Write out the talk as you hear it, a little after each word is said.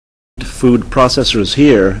food processors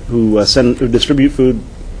here who distribute food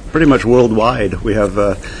pretty much worldwide. We have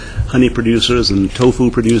honey producers and tofu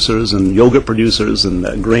producers and yogurt producers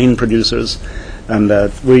and grain producers. And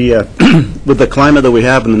we, with the climate that we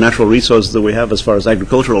have and the natural resources that we have as far as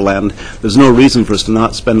agricultural land, there's no reason for us to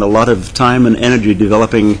not spend a lot of time and energy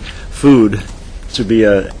developing food to be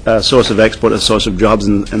a source of export, a source of jobs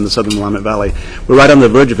in the southern Willamette Valley. We're right on the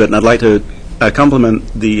verge of it, and I'd like to compliment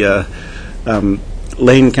the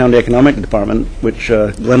Lane County Economic Department, which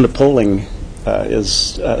Glenda Poling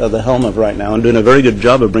is at the helm of right now, and doing a very good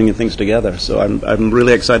job of bringing things together. So I'm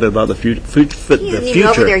really excited about the future. He isn't even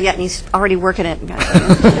over there yet, and he's already working it.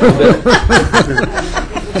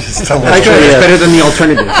 Actually, it's better than the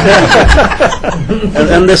alternative.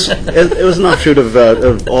 and this, it was an offshoot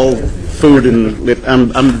of all food, and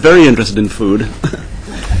I'm very interested in food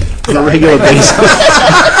on a regular basis.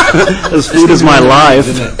 As food is my life.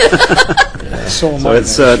 So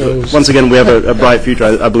it's once again, we have a bright future.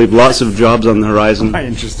 I believe lots of jobs on the horizon. I'm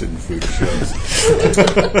interested in food shows.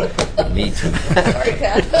 Me too.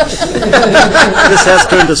 This has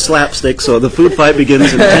turned to slapstick, so the food fight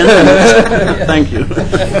begins in 10 minutes. Thank you.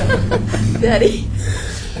 Betty?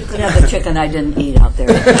 You could have the chicken I didn't eat out there.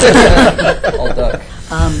 All duck.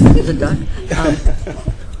 Is it duck?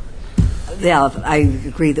 Yeah, I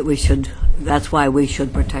agree that we should, that's why we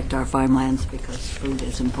should protect our farmlands, because food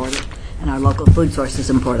is important and our local food source is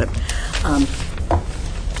important.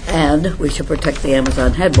 And we should protect the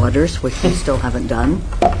Amazon headwaters, which we still haven't done.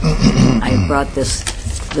 I brought this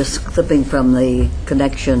clipping from the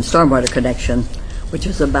stormwater connection, which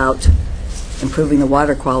is about improving the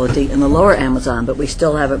water quality in the lower Amazon, but we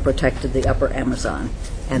still haven't protected the upper Amazon.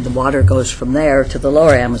 And the water goes from there to the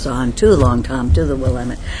lower Amazon, to the Long Tom, to the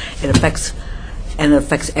Willamette. It affects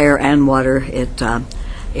air and water.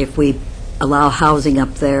 If we allow housing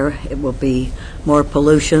up there, it will be more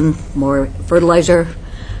pollution, more fertilizer,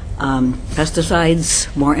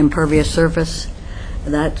 pesticides, more impervious surface.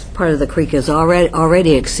 That part of the creek is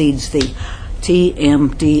already exceeds the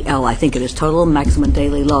TMDL. I think it is total maximum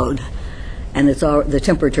daily load, and the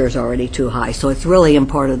temperature is already too high. So it's really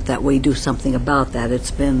important that we do something about that. It's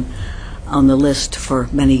been on the list for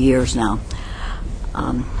many years now.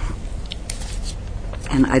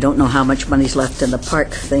 And I don't know how much money's left in the park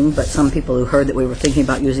thing, but some people who heard that we were thinking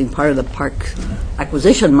about using part of the park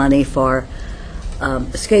acquisition money for a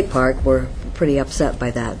skate park were pretty upset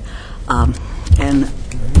by that. And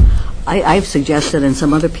I've suggested, and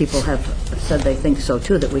some other people have said they think so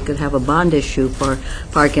too, that we could have a bond issue for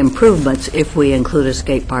park improvements if we include a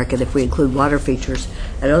skate park and if we include water features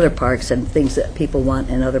at other parks and things that people want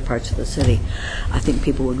in other parts of the city. I think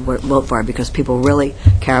people would vote for it because people really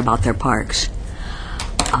care about their parks.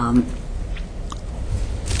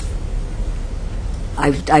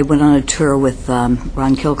 I went on a tour with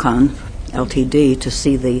Ron Kilcon, LTD, to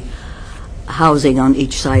see the housing on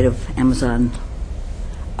each side of Amazon,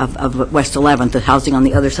 of West 11th, the housing on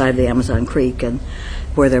the other side of the Amazon Creek, and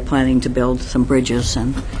where they're planning to build some bridges,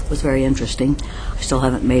 and it was very interesting. I still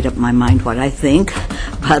haven't made up my mind what I think,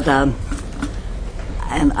 but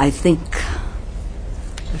and I think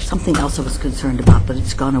there's something else I was concerned about, but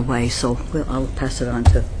it's gone away, so I'll pass it on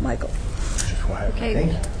to Michael.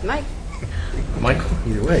 Okay, Mike. Michael,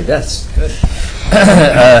 either way, that's good.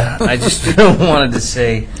 I just wanted to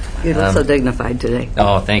say... You look so dignified today.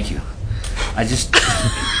 Oh, thank you. I just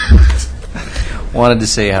wanted to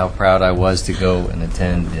say how proud I was to go and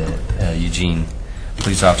attend the Eugene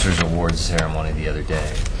Police Officers Awards ceremony the other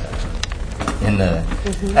day.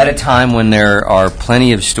 At a time when there are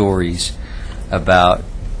plenty of stories about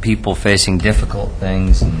people facing difficult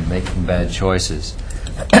things and making bad choices,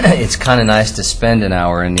 it's kind of nice to spend an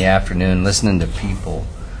hour in the afternoon listening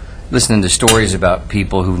to stories about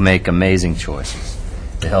people who make amazing choices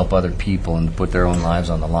to help other people and to put their own lives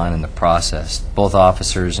on the line in the process. Both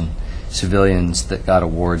officers and civilians that got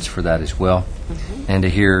awards for that as well. And to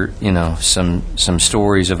hear, some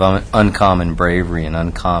stories of uncommon bravery and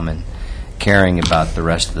uncommon caring about the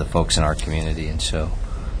rest of the folks in our community. And so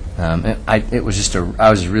I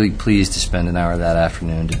was really pleased to spend an hour that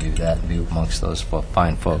afternoon to do that and be amongst those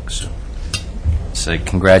fine folks. So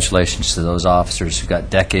congratulations to those officers who got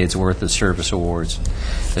decades worth of service awards,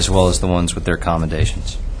 as well as the ones with their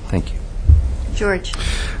commendations. Thank you. George.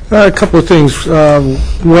 A couple of things.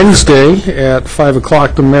 Wednesday at 5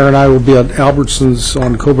 o'clock, the mayor and I will be at Albertsons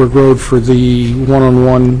on Coburg Road for the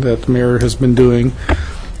one-on-one that the mayor has been doing.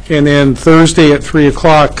 And then Thursday at 3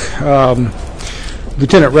 o'clock,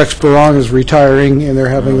 Lieutenant Rex Barong is retiring, and they're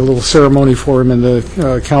having a little ceremony for him in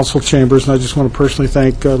the council chambers. And I just want to personally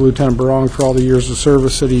thank Lieutenant Barong for all the years of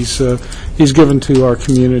service that he's given to our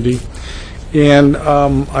community. And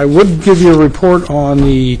I would give you a report on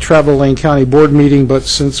the Travel Lane County Board meeting, but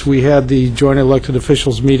since we had the joint elected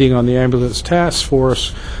officials meeting on the ambulance task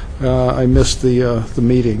force, I missed the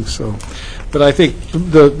meeting. So, but I think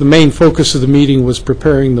the main focus of the meeting was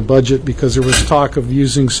preparing the budget, because there was talk of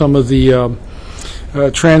using some of the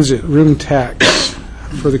transit room tax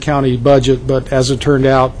for the county budget, but as it turned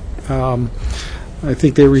out, I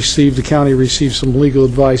think the county received some legal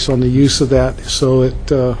advice on the use of that, so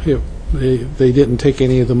they didn't take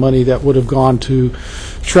any of the money that would have gone to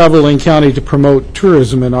Travel Lane County to promote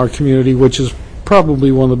tourism in our community, which is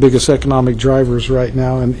probably one of the biggest economic drivers right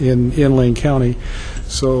now in Lane County.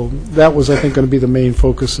 So that was, I think, going to be the main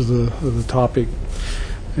focus of the topic.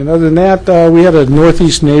 And other than that, we had a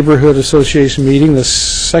Northeast Neighborhood Association meeting, the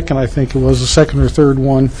second or third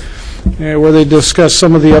one, where they discussed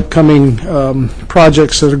some of the upcoming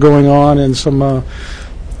projects that are going on and some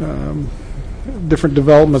different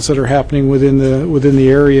developments that are happening within the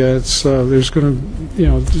area. There's going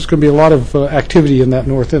to be a lot of activity in that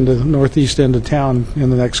northeast end of town in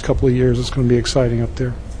the next couple of years. It's going to be exciting up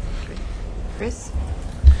there. Chris?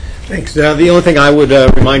 Thanks. The only thing I would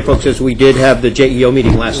remind folks is we did have the JEO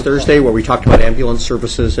meeting last Thursday where we talked about ambulance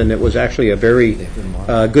services, and it was actually a very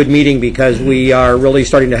good meeting, because we are really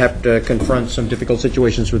starting to have to confront some difficult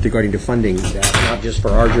situations with regarding to funding, not just for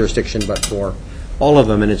our jurisdiction but for all of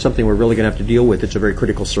them, and it's something we're really going to have to deal with. It's a very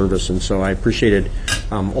critical service, and so I appreciated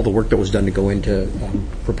all the work that was done to go into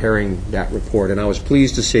preparing that report, and I was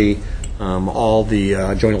pleased to see all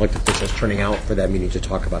the joint elected officials turning out for that meeting to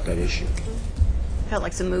talk about that issue. Felt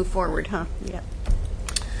like some move forward, huh? Yep.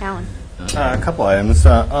 Alan? A couple items.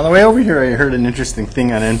 On the way over here, I heard an interesting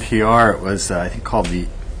thing on NPR. It was, I think, called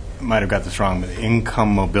might have got this wrong, but the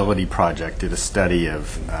Income Mobility Project did a study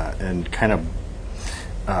of, and kind of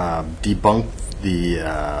debunked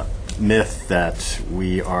the myth that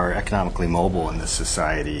we are economically mobile in this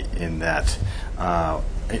society, in that,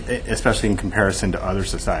 especially in comparison to other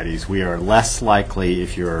societies, we are less likely,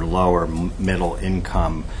 if you're lower middle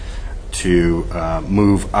income, to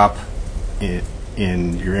move up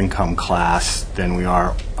in your income class than we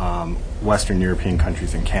are Western European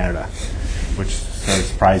countries and Canada, which sort of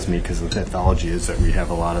surprised me, because the mythology is that we have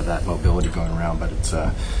a lot of that mobility going around, but it's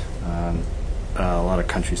a lot of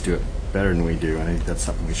countries do it better than we do, and I think that's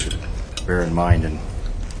something we should bear in mind and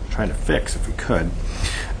try to fix if we could.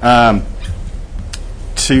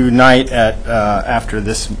 Tonight, after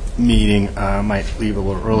this meeting, I might leave a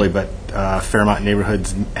little early, but Fairmont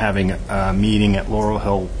Neighborhood's having a meeting at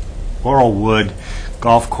Laurelwood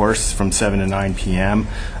Golf Course from 7 to 9 p.m.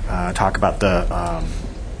 Talk about the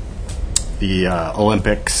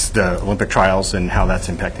Olympics, the Olympic trials, and how that's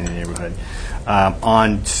impacting the neighborhood.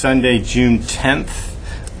 On Sunday, June 10th,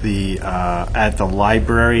 at the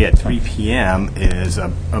library at 3 p.m. is a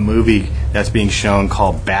movie that's being shown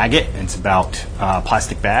called Bag It. It's about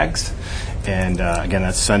plastic bags. And again,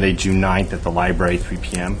 that's Sunday, June 9th at the library, 3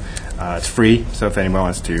 p.m. It's free, so if anyone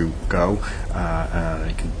wants to go,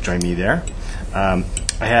 they can join me there. I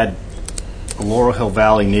had a Laurel Hill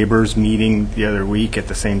Valley Neighbors meeting the other week. At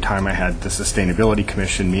the same time, I had the Sustainability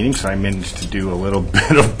Commission meeting, so I managed to do a little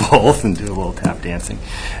bit of both and do a little tap dancing.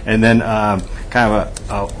 And then kind of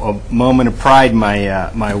a moment of pride,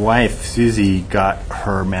 my wife, Susie, got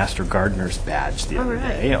her Master Gardener's badge the other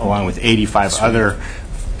day, along with 85 other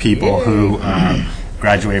people who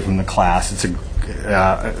graduated from the class. It's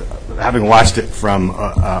having watched it from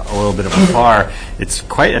a little bit of afar, it's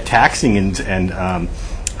quite a taxing and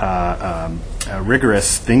a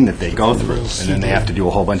rigorous thing that they go through, and then they have to do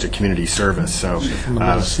a whole bunch of community service. So kind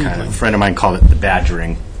of, a friend of mine called it the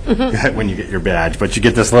badgering when you get your badge, but you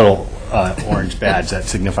get this little orange badge that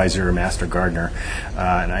signifies you're a Master Gardener,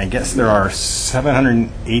 and I guess there are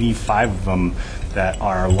 785 of them that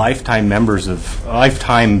are lifetime members of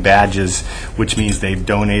lifetime badges, which means they've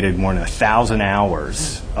donated more than 1,000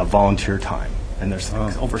 hours of volunteer time. And there's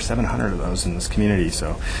over 700 of those in this community.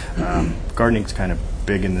 So gardening's kind of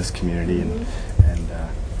big in this community, and I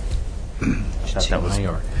thought that was,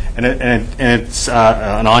 and it's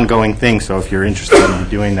an ongoing thing. So if you're interested in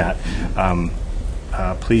doing that,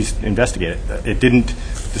 please investigate it. It didn't,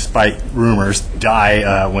 despite rumors,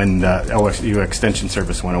 die when the OSU Extension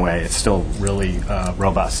Service went away. It's still really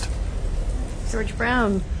robust. George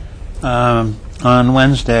Brown. On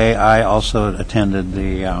Wednesday, I also attended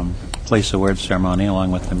the Place Award ceremony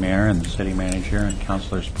along with the mayor and the city manager and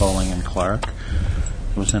Councilors Poling and Clark.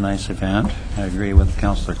 It was a nice event. I agree with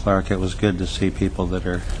Councilor Clark. It was good to see people that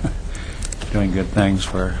are doing good things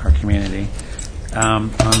for our community. On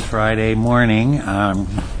Friday morning,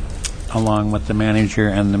 along with the manager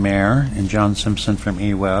and the mayor and John Simpson from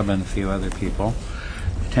eWeb and a few other people,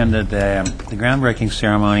 attended the groundbreaking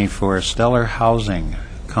ceremony for Stellar Housing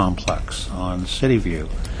Complex on City View.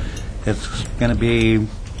 It's going to be,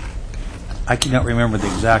 I cannot remember the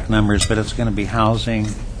exact numbers, but it's going to be housing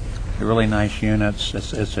really nice units.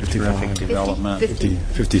 It's a terrific development.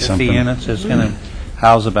 50 something. 50 units. It's going to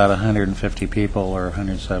house about 150 people or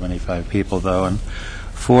 175 people, though, and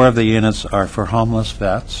 4 of the units are for homeless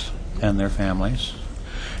vets and their families.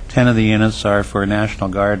 10 of the units are for National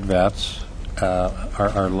Guard vets.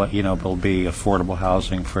 Will be affordable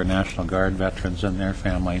housing for National Guard veterans and their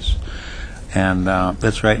families, and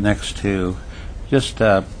that's right next to, just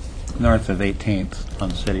north of 18th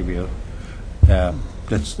on City View.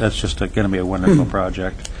 That's just going to be a wonderful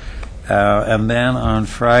project. And then on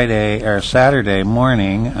Saturday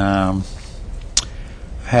morning,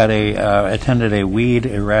 attended a weed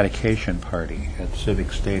eradication party at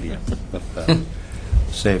Civic Stadium with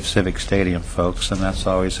Save Civic Stadium folks, and that's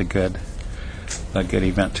always a good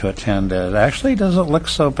event to attend. It actually doesn't look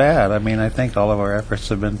so bad. I mean, I think all of our efforts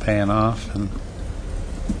have been paying off, and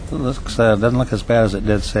it doesn't look as bad as it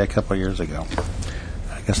did, say, a couple of years ago.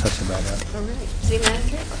 I guess that's about it. All right. City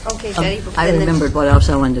Manager? Okay, Betty. I remembered what else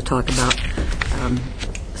I wanted to talk about.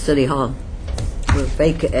 City Hall.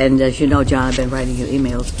 And as you know, John, I've been writing you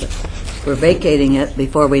emails, but we're vacating it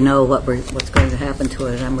before we know what's going to happen to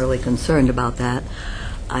it, and I'm really concerned about that.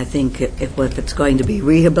 I think if it's going to be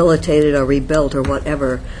rehabilitated or rebuilt or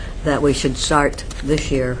whatever, that we should start this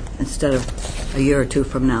year instead of a year or 2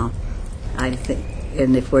 from now. I think,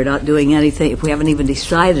 and if we're not doing anything, if we haven't even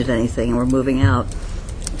decided anything and we're moving out,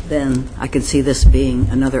 then I can see this being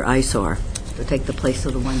another eyesore to take the place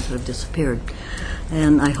of the ones that have disappeared.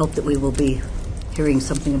 And I hope that we will be hearing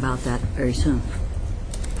something about that very soon.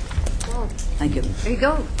 Thank you. There you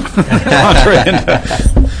go.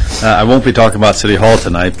 I won't be talking about City Hall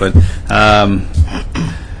tonight, but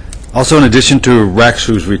also in addition to Rex,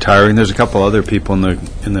 who's retiring, there's a couple other people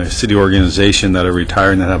in the city organization that are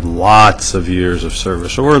retiring that have lots of years of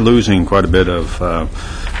service. So we're losing quite a bit of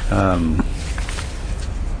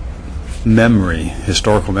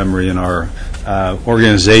historical memory in our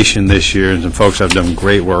organization this year, and some folks have done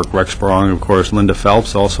great work. Rex Barong, of course. Linda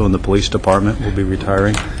Phelps, also in the police department, will be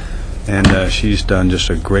retiring. And she's done just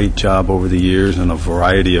a great job over the years in a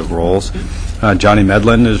variety of roles. Johnny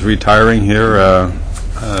Medlin is retiring here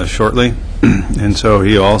shortly, and so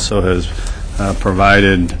he also has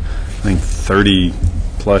provided, I think,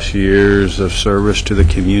 30-plus years of service to the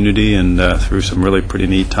community and through some really pretty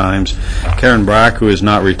neat times. Karen Brack, who is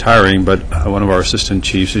not retiring, but one of our assistant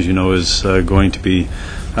chiefs, as you know, is going to be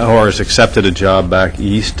or has accepted a job back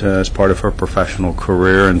east as part of her professional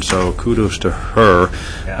career, and so kudos to her.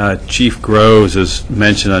 Chief Groves has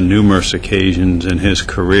mentioned on numerous occasions in his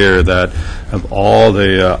career that of all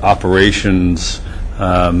the operations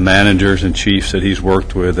managers and chiefs that he's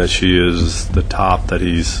worked with, that she is the top that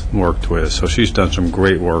he's worked with. So she's done some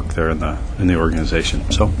great work there in the organization.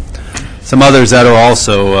 So some others that are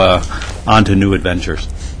also on to new adventures.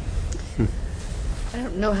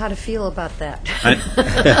 Know how to feel about that.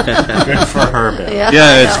 Good for her, Bill.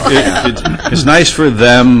 It's nice for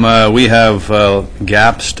them. We have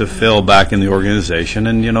gaps to fill back in the organization,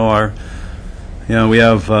 and we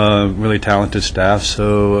have really talented staff.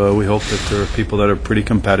 So we hope that there are people that are pretty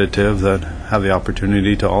competitive that have the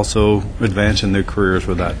opportunity to also advance in their careers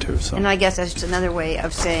with that too. So, and I guess that's just another way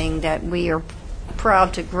of saying that we are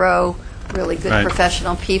proud to grow really good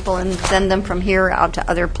professional people and send them from here out to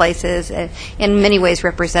other places, in many ways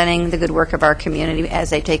representing the good work of our community as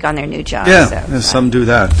they take on their new jobs. Some do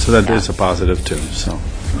that, so that is a positive too. So,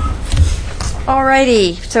 all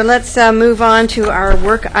righty, so let's move on to our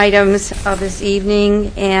work items of this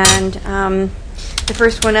evening, and the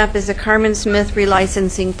first one up is the Carmen Smith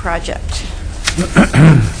relicensing project.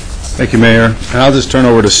 Thank you, Mayor. And I'll just turn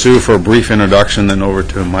over to Sue for a brief introduction, then over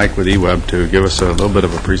to Mike with eWeb to give us a little bit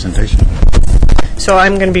of a presentation. So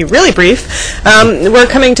I'm going to be really brief. We're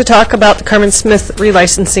coming to talk about the Carmen Smith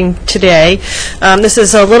relicensing today. This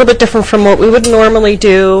is a little bit different from what we would normally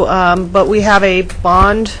do, but we have a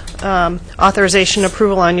bond authorization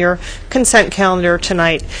approval on your consent calendar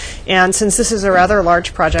tonight. And since this is a rather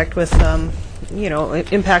large project with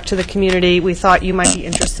impact to the community, we thought you might be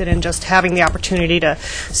interested in just having the opportunity to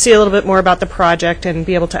see a little bit more about the project and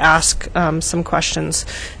be able to ask some questions.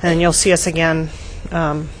 And you'll see us again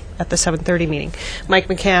at the 7:30 meeting. Mike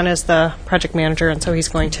McCann is the project manager, and so he's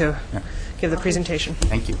going to give the presentation.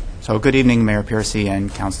 Thank you. So good evening, Mayor Piercy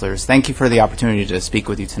and councilors. Thank you for the opportunity to speak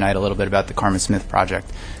with you tonight a little bit about the Carmen Smith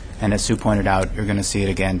project. And as Sue pointed out, you're going to see it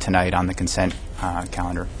again tonight on the consent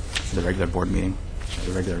calendar for the regular board meeting,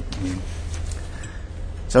 the regular meeting.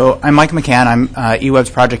 So I'm Mike McCann. I'm eWeb's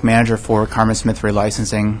project manager for Carmen Smith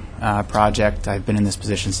relicensing project. I've been in this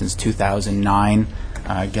position since 2009,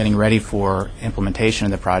 getting ready for implementation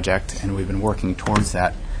of the project, and we've been working towards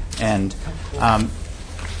that. And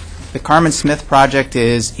the Carmen Smith project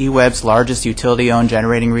is eWeb's largest utility-owned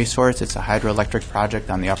generating resource. It's a hydroelectric project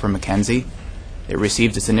on the Upper Mackenzie. It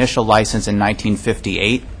received its initial license in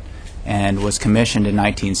 1958 and was commissioned in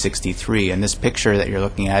 1963. And this picture that you're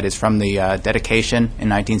looking at is from the dedication in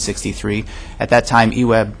 1963. At that time,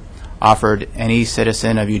 eWeb offered any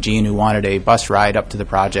citizen of Eugene who wanted a bus ride up to the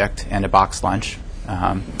project and a box lunch,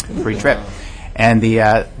 free trip. And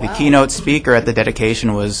the keynote speaker at the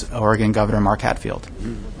dedication was Oregon Governor Mark Hatfield.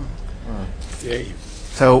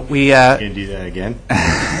 So we Can you do that again?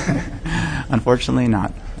 unfortunately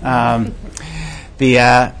not.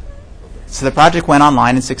 So the project went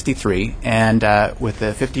online in '63, and with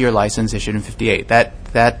the 50-year license issued in '58.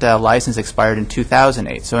 That license expired in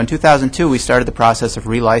 2008. So in 2002, we started the process of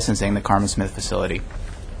relicensing the Carmen Smith facility.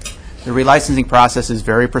 The relicensing process is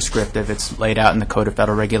very prescriptive. It's laid out in the Code of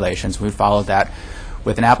Federal Regulations. We followed that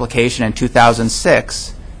with an application in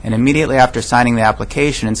 2006, and immediately after signing the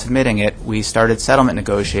application and submitting it, we started settlement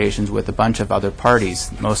negotiations with a bunch of other parties,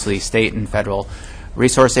 mostly state and federal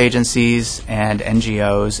resource agencies and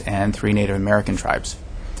NGOs and 3 Native American tribes.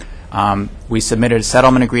 We submitted a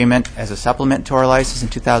settlement agreement as a supplement to our license in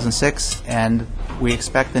 2006, and we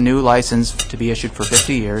expect the new license to be issued for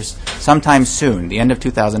 50 years sometime soon. The end of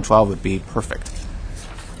 2012 would be perfect.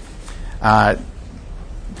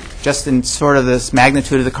 Just in sort of this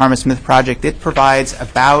magnitude of the Carmen Smith project, it provides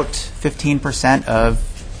about 15% of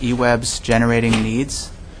eWeb's generating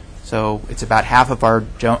needs. So it's about half of our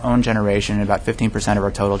own generation and about 15% of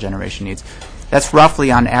our total generation needs. That's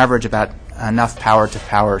roughly, on average, about enough power to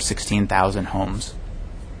power 16,000 homes.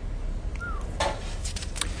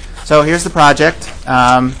 So here's the project.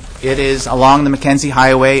 It is along the Mackenzie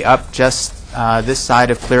Highway up just this side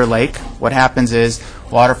of Clear Lake. What happens is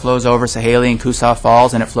water flows over Sahaley and Coosaw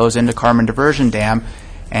Falls, and it flows into Carmen Diversion Dam.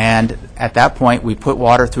 And at that point, we put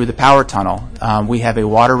water through the power tunnel. We have a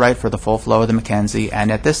water right for the full flow of the Mackenzie, and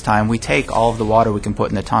at this time, we take all of the water we can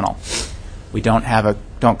put in the tunnel. We don't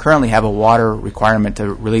currently have a water requirement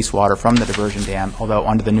to release water from the diversion dam, although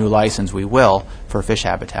under the new license, we will for fish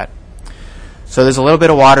habitat. So there's a little bit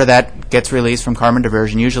of water that gets released from Carmen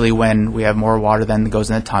Diversion, usually when we have more water than goes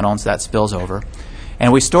in the tunnel, and so that spills over.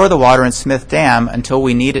 And we store the water in Smith Dam until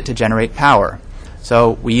we need it to generate power.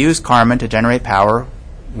 So we use Carmen to generate power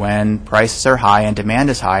when prices are high and demand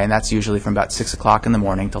is high, and that's usually from about 6 o'clock in the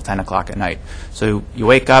morning till 10 o'clock at night. So you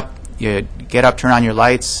wake up, you get up, turn on your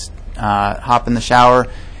lights, hop in the shower,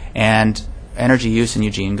 and energy use in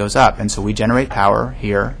Eugene goes up. And so we generate power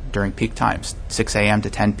here during peak times, 6 a.m. to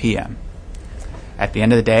 10 p.m. At the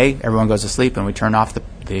end of the day, everyone goes to sleep, and we turn off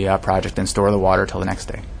the project and store the water till the next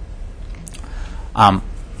day.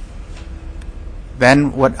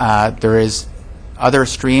 Then there is other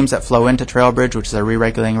streams that flow into Trailbridge, which is a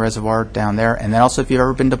re-regulating reservoir down there. And then also, if you've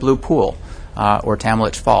ever been to Blue Pool or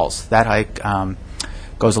Tamalich Falls, that hike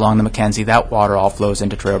goes along the Mackenzie. That water all flows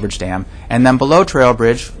into Trailbridge Dam. And then below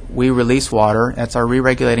Trailbridge, we release water. That's our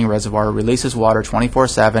re-regulating reservoir. Releases water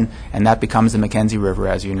 24/7, and that becomes the Mackenzie River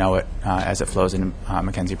as you know it as it flows into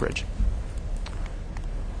Mackenzie Bridge.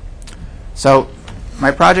 So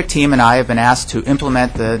my project team and I have been asked to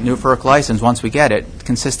implement the new FERC license once we get it,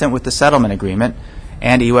 consistent with the settlement agreement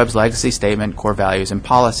and eWeb's legacy statement, core values, and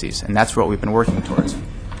policies. And that's what we've been working towards.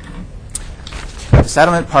 The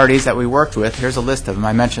settlement parties that we worked with, here's a list of them.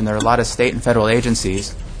 I mentioned there are a lot of state and federal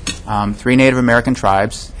agencies, 3 Native American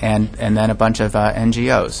tribes, and then a bunch of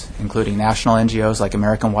NGOs, including national NGOs like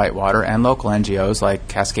American Whitewater and local NGOs like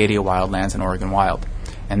Cascadia Wildlands and Oregon Wild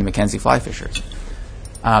and the Mackenzie Fly Fishers.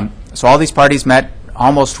 So all these parties met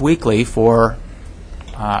almost weekly for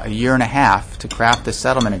a year and a half to craft this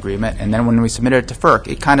settlement agreement, and then when we submitted it to FERC,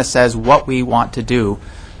 it kind of says what we want to do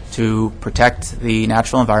to protect the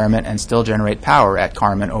natural environment and still generate power at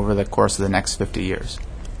Carmen over the course of the next 50 years.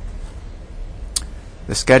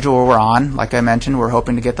 The schedule we're on, like I mentioned, we're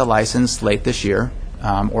hoping to get the license late this year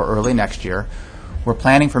or early next year. We're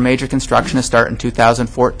planning for major construction to start in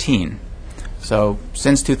 2014. So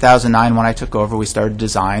since 2009, when I took over, we started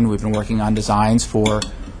design. We've been working on designs for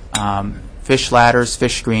fish ladders,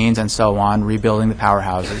 fish screens, and so on, rebuilding the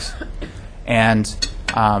powerhouses. And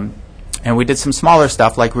we did some smaller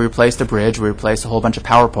stuff, like we replaced a bridge, we replaced a whole bunch of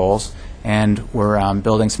power poles, and we're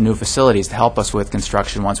building some new facilities to help us with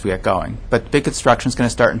construction once we get going. But big construction is going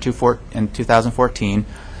to start in 2014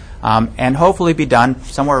 and hopefully be done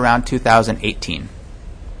somewhere around 2018.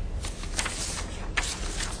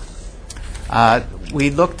 We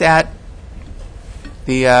looked at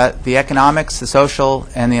the economics, the social,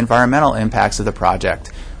 and the environmental impacts of the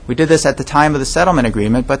project. We did this at the time of the settlement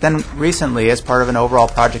agreement, but then recently, as part of an overall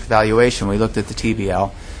project evaluation, we looked at the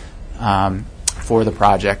TBL for the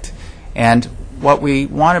project. And what we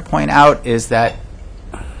want to point out is that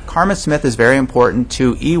Carmen Smith is very important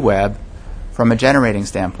to eWeb from a generating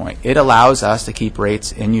standpoint. It allows us to keep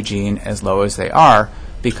rates in Eugene as low as they are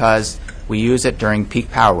because we use it during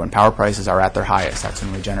peak power, when power prices are at their highest. That's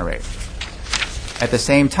when we generate. At the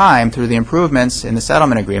same time, through the improvements in the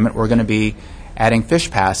settlement agreement, we're going to be adding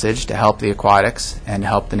fish passage to help the aquatics and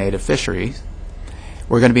help the native fisheries.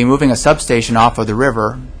 We're going to be moving a substation off of the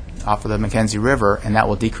river, off of the Mackenzie River, and that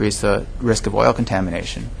will decrease the risk of oil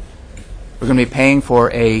contamination. We're going to be paying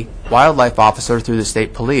for a wildlife officer through the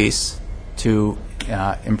state police to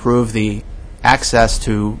improve the access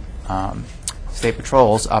to state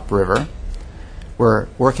patrols upriver. We're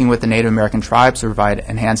working with the Native American tribes to provide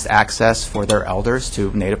enhanced access for their elders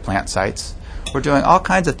to native plant sites. We're doing all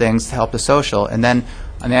kinds of things to help the social. And then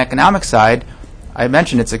on the economic side, I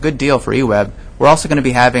mentioned it's a good deal for eWeb. We're also going to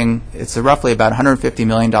be having, it's roughly about $150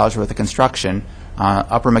 million worth of construction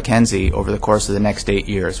Upper Mackenzie over the course of the next 8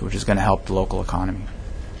 years, which is going to help the local economy.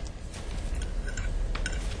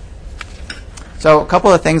 So a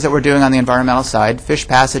couple of things that we're doing on the environmental side. Fish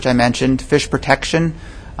passage, I mentioned. Fish protection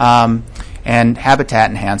and habitat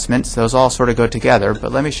enhancements. Those all sort of go together,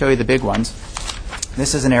 but let me show you the big ones.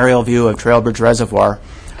 This is an aerial view of Trailbridge Reservoir.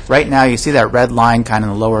 Right now, you see that red line kind of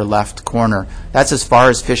in the lower left corner. That's as far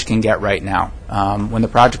as fish can get right now. When the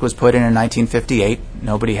project was put in 1958,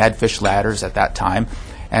 nobody had fish ladders at that time.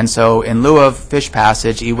 And so in lieu of fish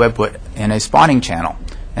passage, eWeb put in a spawning channel.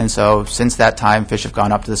 And so since that time, fish have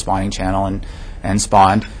gone up to the spawning channel and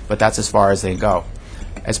spawned, but that's as far as they go.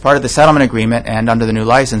 As part of the settlement agreement and under the new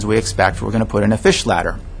license, we expect we're going to put in a fish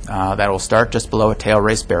ladder that will start just below a tail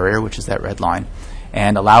race barrier, which is that red line,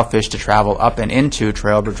 and allow fish to travel up and into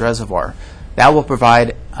Trailbridge Reservoir. That will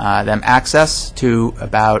provide them access to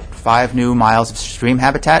about 5 new miles of stream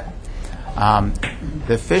habitat.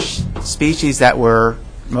 The fish species that we're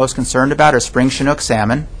most concerned about are spring Chinook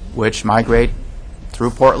salmon, which migrate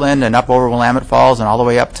through Portland and up over Willamette Falls and all the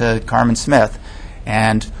way up to Carmen Smith,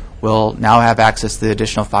 and will now have access to the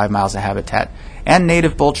additional 5 miles of habitat. And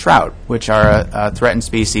native bull trout, which are a threatened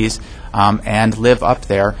species and live up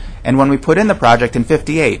there. And when we put in the project in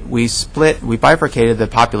 '58, we bifurcated the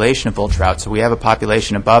population of bull trout. So we have a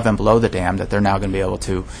population above and below the dam that they're now going to be able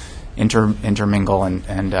to intermingle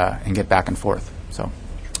and get back and forth. So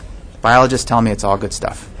biologists tell me it's all good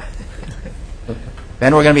stuff.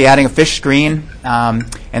 Then we're going to be adding a fish screen,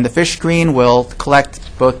 and the fish screen will collect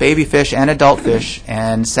both baby fish and adult fish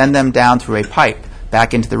and send them down through a pipe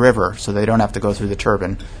back into the river so they don't have to go through the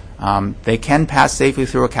turbine. They can pass safely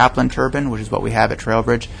through a Kaplan turbine, which is what we have at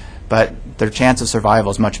Trailbridge, but their chance of survival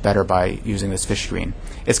is much better by using this fish screen.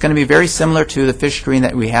 It's going to be very similar to the fish screen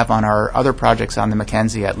that we have on our other projects on the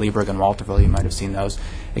Mackenzie at Lieberg and Walterville. You might have seen those,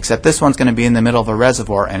 except this one's going to be in the middle of a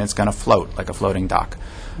reservoir and it's going to float like a floating dock.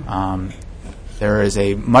 There is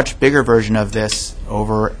a much bigger version of this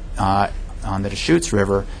over on the Deschutes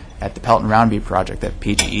River at the Pelton Roundby project that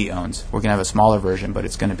PGE owns. We're going to have a smaller version, but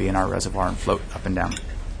it's going to be in our reservoir and float up and down.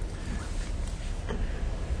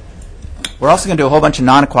 We're also going to do a whole bunch of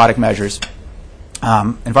non-aquatic measures,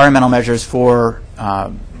 environmental measures for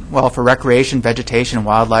recreation, vegetation,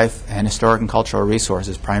 wildlife, and historic and cultural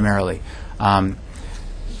resources primarily.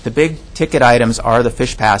 The big ticket items are the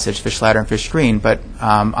fish passage, fish ladder, and fish screen, but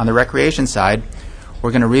on the recreation side, we're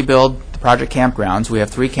going to rebuild the project campgrounds. We have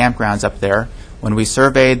 3 campgrounds up there. When we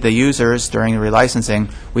surveyed the users during the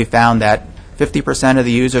relicensing, we found that 50% of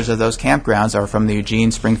the users of those campgrounds are from the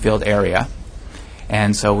Eugene-Springfield area.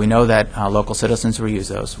 And so we know that local citizens will use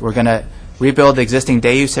those. We're going to rebuild the existing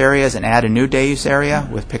day use areas and add a new day use area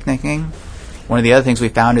with picnicking. One of the other things we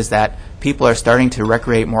found is that people are starting to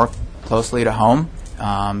recreate more closely to home,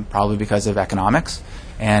 probably because of economics,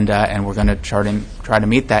 and we're going to try to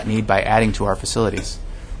meet that need by adding to our facilities.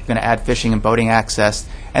 We're going to add fishing and boating access,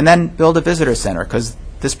 and then build a visitor center, because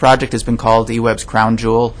this project has been called eWeb's crown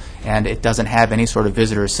jewel, and it doesn't have any sort of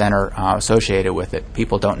visitor center associated with it.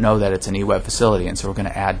 People don't know that it's an eWeb facility, and so we're going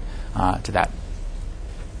to add to that.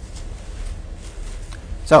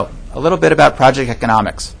 So, a little bit about project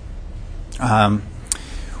economics.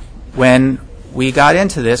 When we got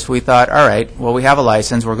into this, we thought, all right, well, we have a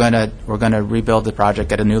license. We're going to rebuild the project,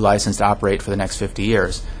 get a new license to operate for the next 50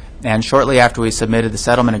 years. And shortly after we submitted the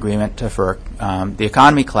settlement agreement to FERC, the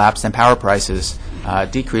economy collapsed and power prices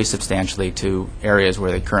decreased substantially to areas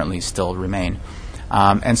where they currently still remain.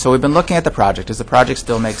 And so we've been looking at the project. Does the project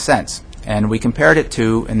still make sense? And we compared it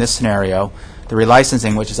to, in this scenario, the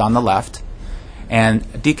relicensing, which is on the left, and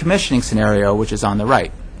a decommissioning scenario, which is on the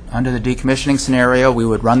right. Under the decommissioning scenario, we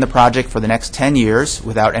would run the project for the next 10 years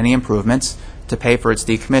without any improvements to pay for its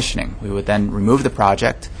decommissioning. We would then remove the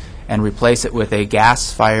project and replace it with a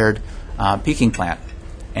gas-fired peaking plant.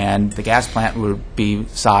 And the gas plant would be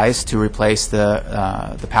sized to replace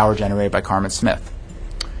the power generated by Carmen Smith.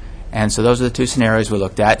 And so those are the two scenarios we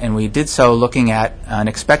looked at, and we did so looking at an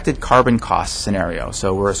expected carbon cost scenario.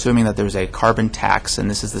 So we're assuming that there's a carbon tax, and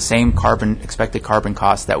this is the same expected carbon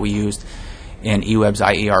cost that we used in EWEB's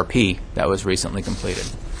IERP that was recently completed.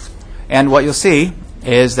 And what you'll see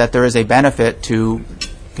is that there is a benefit to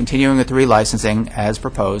continuing with the relicensing as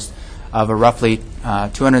proposed of a roughly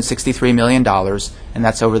 $263 million, and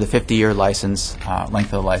that's over the 50-year license,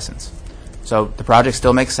 length of the license. So the project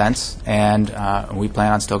still makes sense, and we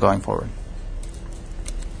plan on still going forward.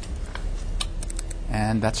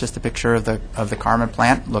 And that's just a picture of the Carmen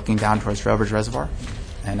plant looking down towards Trowbridge Reservoir.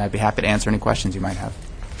 And I'd be happy to answer any questions you might have.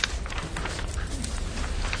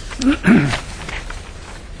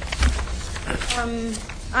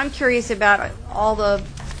 I'm curious about all the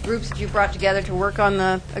groups that you brought together to work on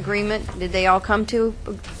the agreement. Did they all come to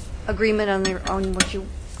agreement on what you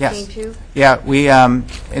came to? Yeah, we,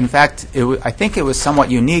 in fact, I think it was somewhat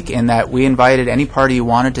unique in that we invited any party who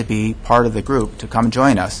wanted to be part of the group to come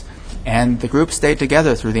join us. And the group stayed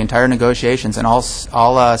together through the entire negotiations, and all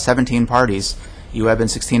 17 parties, UWEB and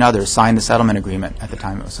 16 others, signed the settlement agreement at the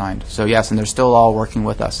time it was signed. So yes, and they're still all working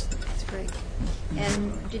with us. That's great.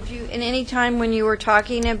 And did you, in any time when you were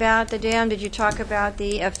talking about the dam, did you talk about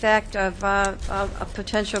the effect of a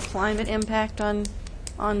potential climate impact on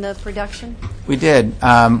the production? We did.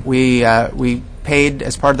 We paid,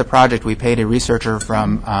 as part of the project, we paid a researcher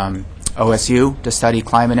from OSU to study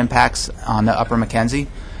climate impacts on the Upper Mackenzie.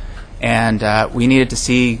 And we needed to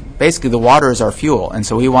see, basically the water is our fuel, and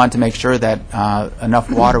so we wanted to make sure that enough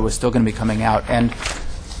water was still going to be coming out. And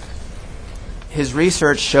his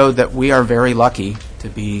research showed that we are very lucky to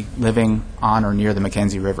be living on or near the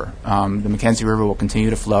Mackenzie River. The Mackenzie River will continue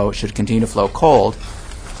to flow, should continue to flow cold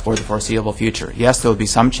for the foreseeable future. Yes, there will be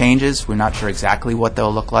some changes. We're not sure exactly what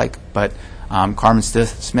they'll look like, but Carmen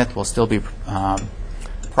Smith will still be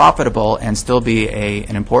profitable and still be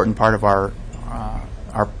an important part of our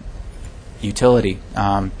utility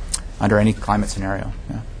under any climate scenario.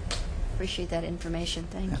 Yeah. Appreciate that information.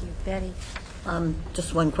 Thank you. Betty?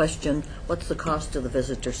 Just one question. What's the cost of the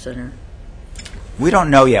visitor center? We don't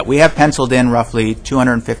know yet. We have penciled in roughly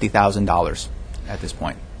 $250,000 at this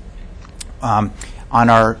point. On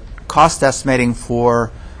our cost estimating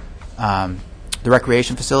for the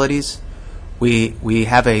recreation facilities, we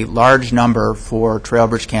have a large number for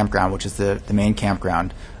Trailbridge Campground, which is the main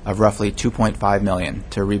campground, of roughly $2.5 million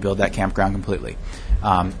to rebuild that campground completely.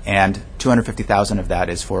 And $250,000 of that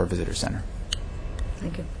is for a visitor center.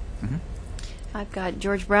 Thank you. Mm-hmm. I've got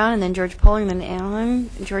George Brown and then George Poling and then Alan.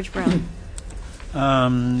 George Brown.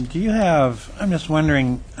 Do you have, I'm just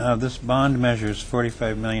wondering, this bond measures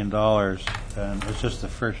 $45 million, and it's just the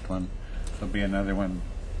first one. There'll be another one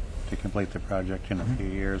to complete the project in a few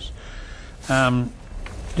years.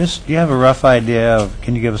 Just, do you have a rough idea of,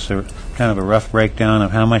 can you give us a kind of a rough breakdown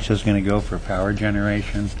of how much is going to go for power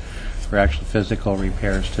generation, for actual physical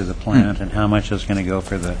repairs to the plant, and how much is going to go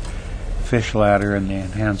for the fish ladder and the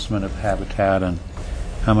enhancement of habitat, and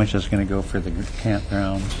how much is going to go for the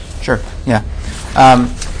campgrounds? Sure, yeah.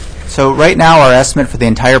 So right now our estimate for the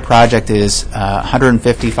entire project is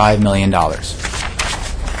 $155 million.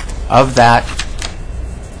 Of that,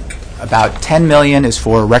 about $10 million is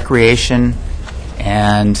for recreation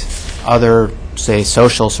and other, say,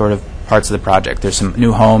 social sort of parts of the project. There's some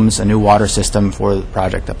new homes, a new water system for the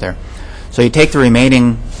project up there. So you take the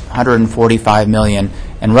remaining $145 million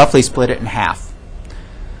and roughly split it in half.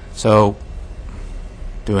 So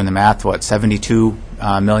doing the math, what, $72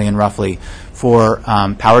 million roughly for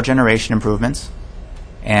power generation improvements,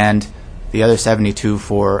 and the other 72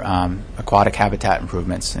 for aquatic habitat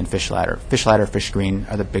improvements and fish ladder. Fish ladder, fish screen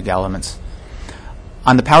are the big elements.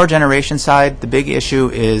 On the power generation side, the big issue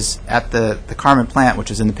is at the Carmen plant, which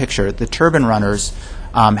is in the picture, the turbine runners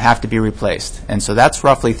have to be replaced. And so that's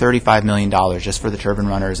roughly $35 million just for the turbine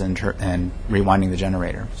runners and rewinding the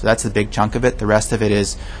generator. So that's the big chunk of it. The rest of it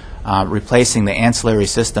is replacing the ancillary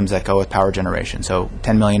systems that go with power generation. So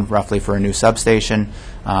 $10 million roughly for a new substation,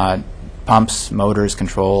 pumps, motors,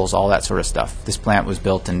 controls, all that sort of stuff. This plant was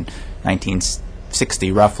built in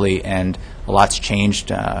 1960 roughly, and a lot's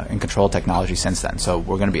changed in control technology since then. So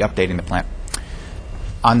we're going to be updating the plant.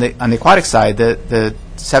 On the aquatic side, the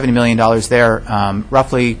 $70 million there,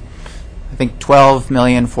 roughly, I think $12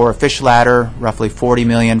 million for a fish ladder, roughly $40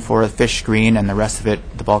 million for a fish screen, and the rest of it,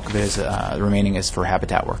 the bulk of it, is the remaining is for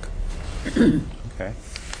habitat work.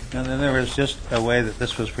 And then there was just a way that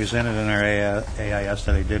this was presented in our AIS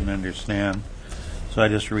that I didn't understand. So I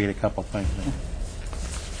just read a couple things and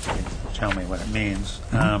you can tell me what it means.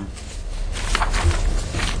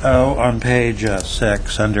 On page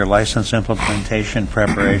 6, under license implementation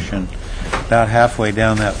preparation, about halfway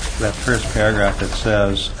down that first paragraph, it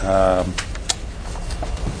says,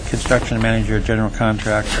 construction manager, general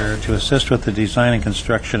contractor, to assist with the design and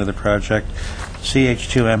construction of the project,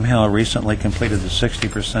 CH2M Hill recently completed the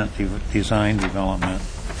 60% design development.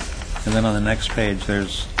 And then on the next page,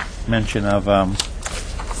 there's mention of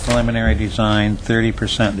preliminary design,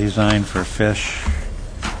 30% design for fish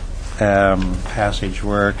passage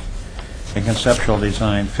work, and conceptual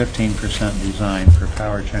design, 15% design for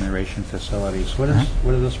power generation facilities. What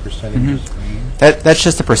do those percentages mean? That's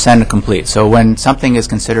just the percent complete. So when something is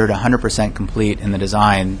considered 100% complete in the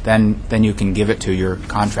design, then you can give it to your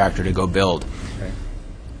contractor to go build. Okay.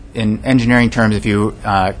 In engineering terms, if you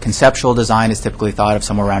conceptual design is typically thought of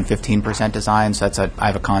somewhere around 15% design. So I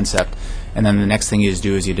have a concept, and then the next thing you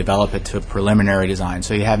do is you develop it to a preliminary design.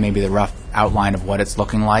 So you have maybe the rough outline of what it's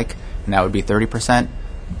looking like, and that would be 30%.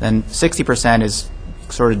 Then 60% is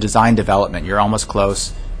sort of design development. You're almost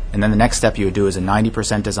close. And then the next step you would do is a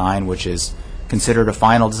 90% design, which is considered a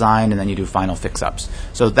final design, and then you do final fix-ups.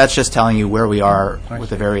 So that's just telling you where we are with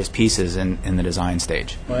the various pieces in the design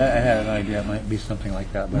stage. Well, I had an idea it might be something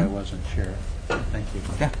like that, but I wasn't sure. Thank you.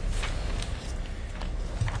 Yeah.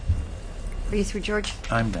 Are you through, George?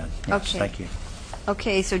 I'm done. Yes, Okay. thank you.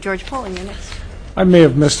 Okay, so George Poling, you're next. I may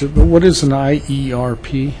have missed it, but what is an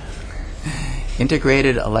IERP?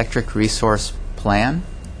 Integrated Electric Resource Plan,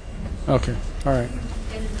 Okay, all right.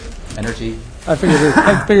 energy. I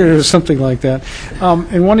figured it was something like that.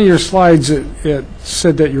 In one of your slides, it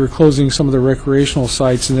said that you were closing some of the recreational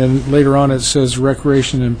sites, and then later on it says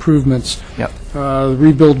recreation improvements. Yep.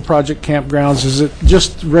 Rebuild project campgrounds. Is it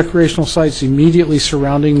just recreational sites immediately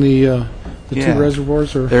surrounding the Yeah. two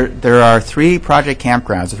reservoirs? Or There are 3 project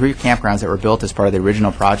campgrounds, 3 campgrounds that were built as part of the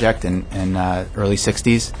original project in early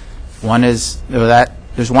 60s. One is,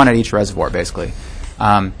 there's one at each reservoir, basically.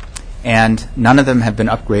 And none of them have been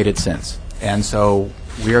upgraded since. And so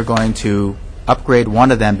we are going to upgrade one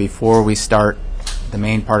of them before we start the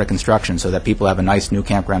main part of construction so that people have a nice new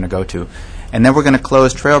campground to go to. And then we're going to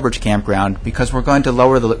close Trailbridge Campground because we're going to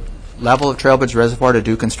lower the level of Trailbridge Reservoir to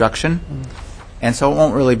do construction. And so it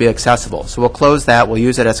won't really be accessible. So we'll close that, we'll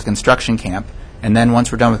use it as a construction camp, and then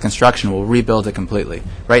once we're done with construction, we'll rebuild it completely.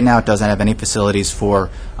 Right now, it doesn't have any facilities for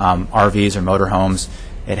RVs or motorhomes.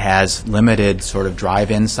 It has limited sort of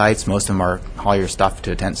drive-in sites. Most of them are haul your stuff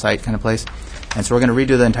to a tent site kind of place. And so we're going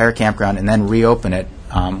to redo the entire campground and then reopen it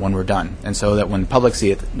when we're done. And so that when the public see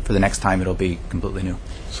it for the next time, it'll be completely new.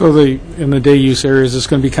 So in the day use areas, it's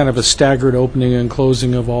going to be kind of a staggered opening and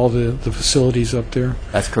closing of all the facilities up there?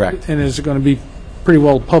 That's correct. And is it going to be pretty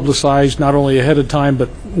well publicized, not only ahead of time, but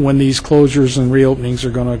when these closures and reopenings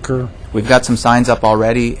are going to occur? We've got some signs up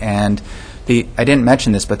already, and I didn't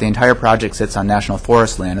mention this, but the entire project sits on National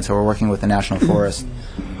Forest land, and so we're working with the National Forest,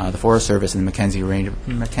 the Forest Service, and the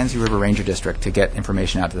Mackenzie River Ranger District to get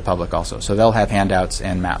information out to the public also. So they'll have handouts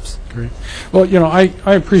and maps. Great. Well,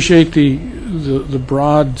 I appreciate the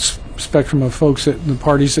broad spectrum of folks and the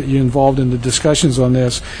parties that you involved in the discussions on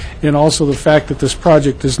this, and also the fact that this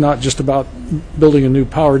project is not just about building a new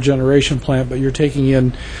power generation plant, but you're taking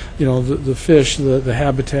in, the fish, the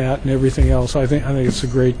habitat, and everything else. I think it's a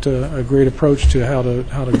great approach to how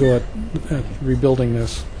to go at rebuilding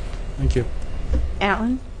this. Thank you.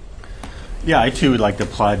 Alan? Yeah, I too would like to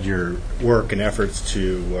applaud your work and efforts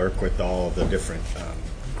to work with all of the different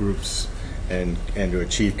groups and to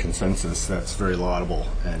achieve consensus. That's very laudable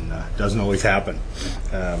and doesn't always happen.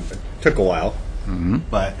 It took a while,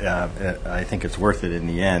 but I think it's worth it in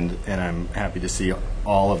the end, and I'm happy to see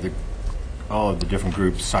all of the different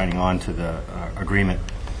groups signing on to the agreement,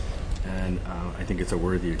 and I think it's a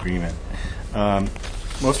worthy agreement.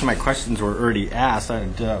 Most of my questions were already asked. I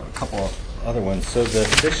had a couple of other ones. So the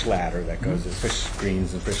fish ladder that goes, the fish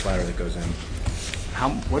screens and fish ladder that goes in,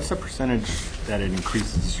 what's the percentage that it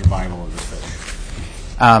increases the survival of the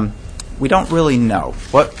fish? We don't really know.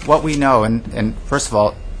 What we know, and first of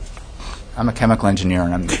all, I'm a chemical engineer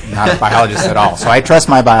and I'm not a biologist at all, so I trust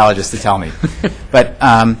my biologist to tell me. But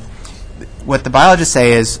what the biologists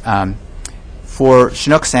say is for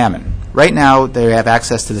Chinook salmon, right now they have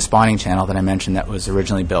access to the spawning channel that I mentioned that was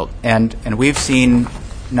originally built. And we've seen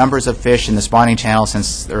numbers of fish in the spawning channel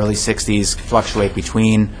since the early 60s fluctuate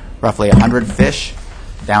between roughly 100 fish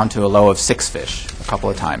down to a low of 6 fish a couple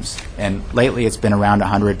of times. And lately it's been around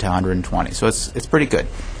 100 to 120. So it's pretty good.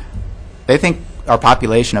 They think our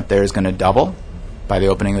population up there is going to double by the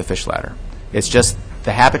opening of the fish ladder. It's just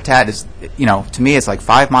the habitat is, to me, it's like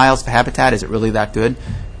 5 miles of habitat. Is it really that good?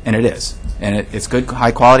 And it is. And it's good,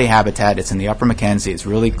 high-quality habitat. It's in the Upper Mackenzie. It's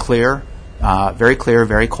really clear, very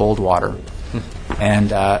cold water.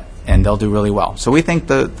 And they'll do really well. So we think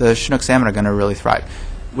the Chinook salmon are going to really thrive.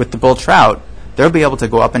 With the bull trout, they'll be able to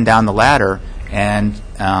go up and down the ladder, and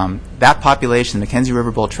that population, the Mackenzie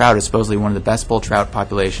River bull trout, is supposedly one of the best bull trout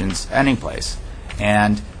populations any place.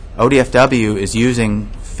 And ODFW is using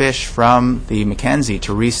fish from the Mackenzie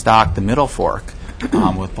to restock the Middle Fork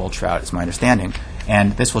with bull trout, is my understanding.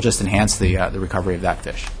 And this will just enhance the recovery of that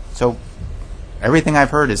fish. So everything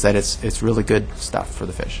I've heard is that it's really good stuff for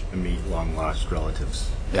the fish. And meet long-lost relatives.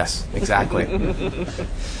 Yes, exactly.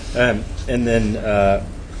 And then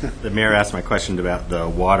the mayor asked my question about the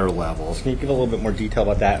water levels. Can you give a little bit more detail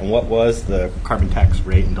about that? And what was the carbon tax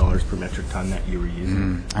rate in dollars per metric ton that you were using?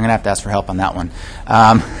 I'm going to have to ask for help on that one.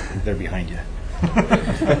 They're behind you.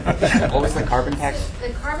 What was the carbon tax? The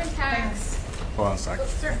carbon tax. Hold on a second.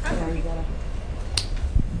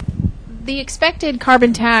 The expected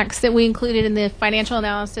carbon tax that we included in the financial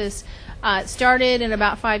analysis started in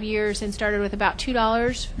about 5 years and started with about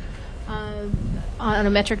 $2 on a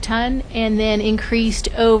metric ton, and then increased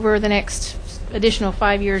over the next additional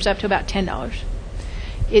 5 years up to about $10.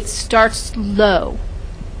 It starts low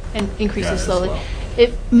and increases slowly. Slow.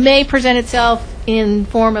 It may present itself in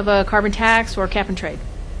form of a carbon tax or cap and trade,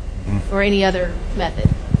 or any other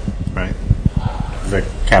method. Right. The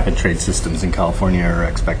cap and trade systems in California are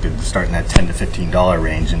expected to start in that $10 to $15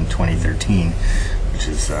 range in 2013, which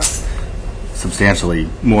is substantially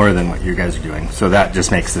more than what you guys are doing. So that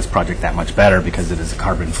just makes this project that much better because it is a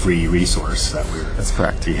carbon-free resource that we're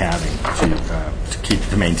be having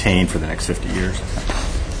to maintain for the next 50 years.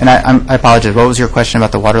 And I apologize. What was your question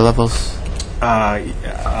about the water levels?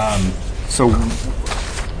 So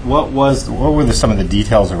what were some of the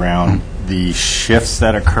details around the shifts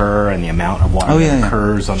that occur and the amount of water that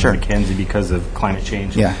occurs on the Mackenzie because of climate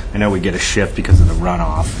change? Yeah. I know we get a shift because of the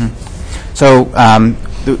runoff. So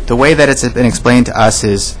the way that it's been explained to us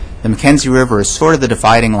is the Mackenzie River is sort of the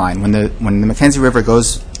dividing line. When the Mackenzie River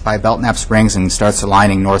goes by Belknap Springs and starts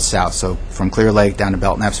aligning north-south, so from Clear Lake down to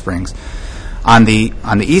Belknap Springs, on the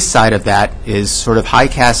east side of that is sort of high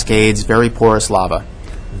Cascades, very porous lava.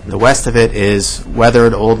 The west of it is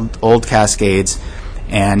weathered old Cascades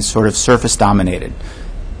and sort of surface dominated.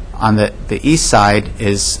 On the east side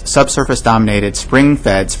is subsurface dominated, spring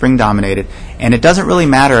dominated, and it doesn't really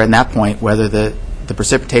matter at that point whether the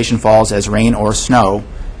precipitation falls as rain or snow.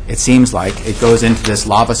 It seems like it goes into this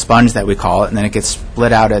lava sponge that we call it, and then it gets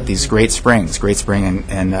split out at these Great Spring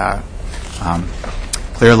and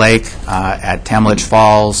Clear Lake, at Tamlich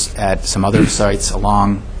Falls, at some other sites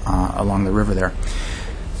along the river there.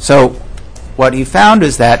 So what he found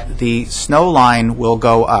is that the snow line will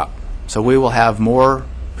go up. So we will have more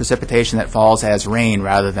precipitation that falls as rain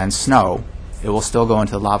rather than snow. It will still go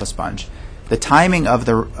into the lava sponge. The timing of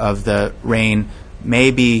the rain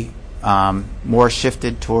may be more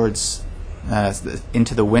shifted towards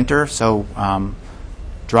into the winter, so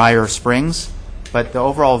drier springs. But the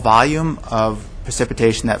overall volume of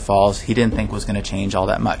precipitation that falls, he didn't think was going to change all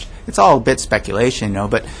that much. It's all a bit speculation,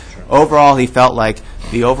 but overall he felt like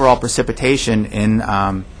the overall precipitation in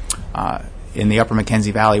the Upper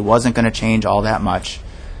Mackenzie Valley wasn't going to change all that much.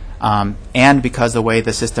 And because the way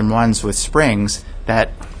the system runs with springs,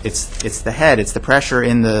 that it's the head, it's the pressure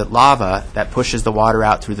in the lava that pushes the water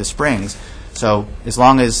out through the springs. So as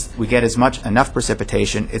long as we get enough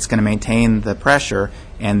precipitation, it's going to maintain the pressure,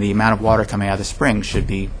 and the amount of water coming out of the spring should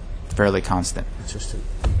be fairly constant. Interesting.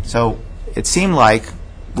 So it seemed like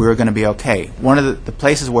we were going to be okay. One of the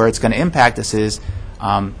places where it's going to impact us is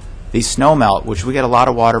the snow melt, which we get a lot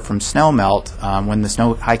of water from snow melt when the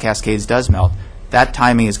snow high Cascades does melt. That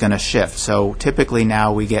timing is going to shift. So typically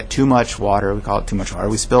now we get too much water. We call it too much water.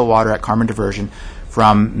 We spill water at Carmen Diversion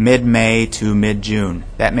from mid-May to mid-June.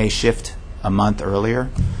 That may shift a month earlier.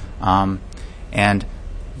 And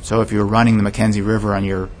so if you're running the Mackenzie River on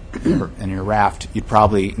your raft, you'd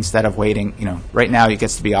probably, instead of waiting, right now it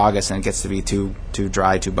gets to be August and it gets to be too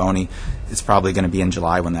dry, too bony. It's probably going to be in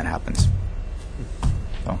July when that happens.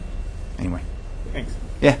 So anyway. Thanks.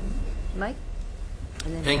 Yeah. Mike?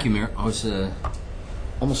 Thank you, Mayor. I was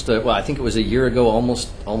I think it was a year ago,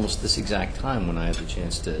 almost this exact time when I had the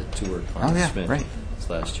chance to tour Carmen Smith right.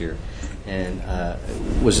 last year, and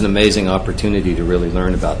it was an amazing opportunity to really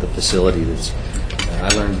learn about the facility. I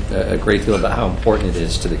learned a great deal about how important it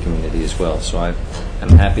is to the community as well. So I'm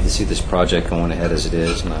happy to see this project going ahead as it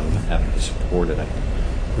is, and I'm happy to support it.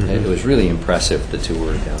 It was really impressive, the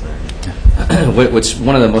tour down there. What's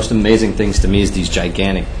one of the most amazing things to me is these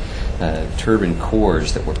gigantic turbine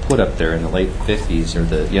cores that were put up there in the late 50s, or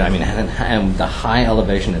and the high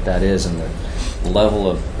elevation that is, and the level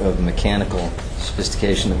of mechanical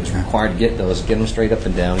sophistication that was required to get them straight up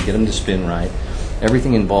and down, get them to spin right.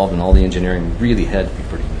 Everything involved in all the engineering really had to be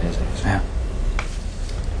pretty amazing. So Yeah.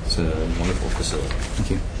 it's a wonderful facility.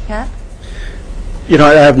 Thank you. Pat?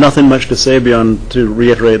 I have nothing much to say beyond to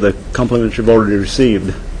reiterate the compliments you've already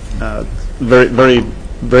received. Very, very,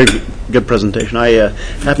 very good presentation. I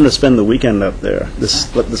happened to spend the weekend up there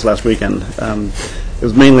this last weekend. It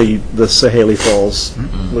was mainly the Sahaley Falls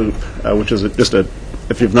loop, which is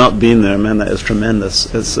if you've not been there, man, that is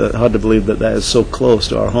tremendous. It's hard to believe that is so close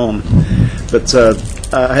to our home. But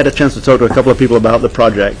I had a chance to talk to a couple of people about the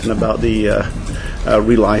project and about the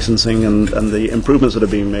relicensing and the improvements that are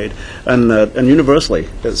being made. And universally,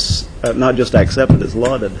 it's not just accepted, it's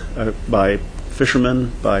lauded by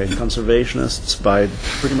fishermen, by conservationists, by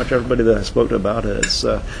pretty much everybody that I spoke to about it. It's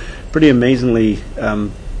pretty amazingly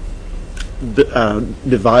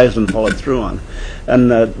devised and followed through on.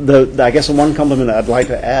 And I guess the one compliment I'd like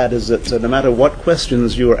to add is that no matter what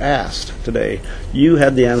questions you were asked today, you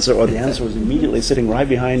had the answer, or the answer was immediately sitting right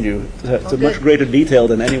behind you to much greater detail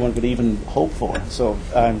than anyone could even hope for. So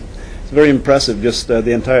it's very impressive, just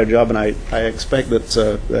the entire job, and I expect that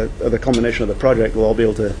the culmination of the project will all be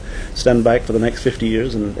able to stand back for the next 50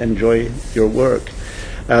 years and enjoy your work.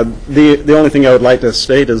 The only thing I would like to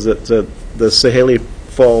state is that the Sahaley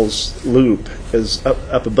Falls loop is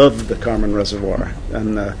up above the Carmen Reservoir,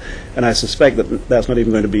 and I suspect that that's not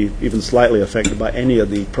even going to be even slightly affected by any of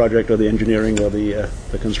the project or the engineering or the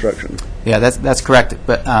construction. Yeah, that's correct.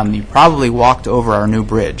 But you probably walked over our new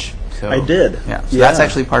bridge. So, I did. Yeah, so that's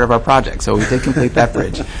actually part of our project. So we did complete that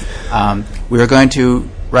bridge. We were going to,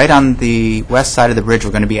 right on the west side of the bridge,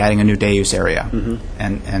 we're going to be adding a new day use area,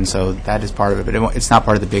 and so that is part of it. But it's not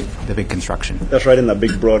part of the big construction. That's right in that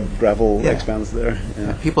big broad gravel expanse there.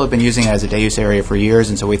 Yeah. People have been using it as a day use area for years,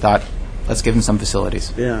 and so we thought, let's give them some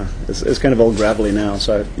facilities. Yeah, it's kind of all gravelly now,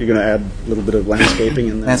 so you're going to add a little bit of landscaping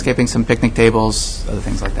in there. Landscaping, some picnic tables, other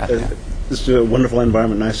things like that. It's a wonderful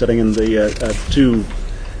environment, nice setting, and to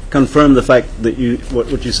confirm the fact that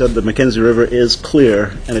what you said, the Mackenzie River is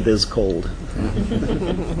clear and it is cold.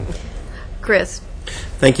 Chris?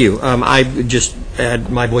 Thank you. I just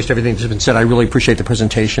add my voice to everything that's been said. I really appreciate the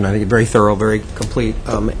presentation. I think it's very thorough, very complete.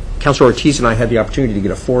 Councilor Ortiz and I had the opportunity to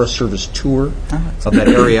get a Forest Service tour of that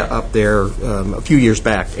area up there a few years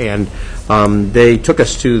back, and they took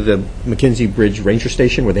us to the Mackenzie Bridge Ranger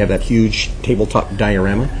Station where they have that huge tabletop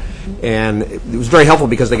diorama. And it was very helpful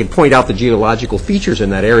because they could point out the geological features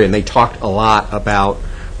in that area, and they talked a lot about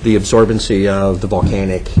the absorbency of the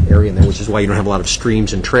volcanic area in there, which is why you don't have a lot of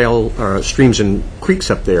streams and streams and creeks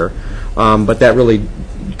up there. But that really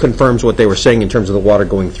confirms what they were saying in terms of the water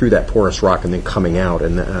going through that porous rock and then coming out,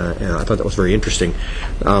 and I thought that was very interesting.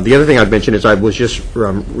 The other thing I'd mention is I was just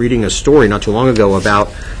reading a story not too long ago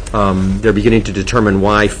about they're beginning to determine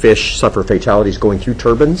why fish suffer fatalities going through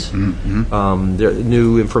turbines.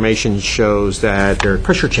 New information shows that their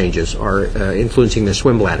pressure changes are influencing their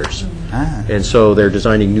swim bladders. And so they're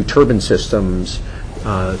designing new turbine systems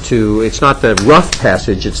it's not the rough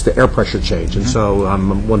passage, it's the air pressure change. And so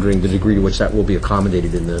I'm wondering the degree to which that will be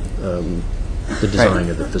accommodated in the design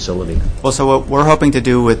of the facility. Well, so what we're hoping to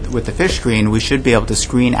do with the fish screen, we should be able to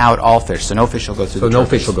screen out all fish, so no fish will go through. So the no turbines.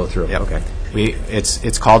 fish will go through. Yep. Okay.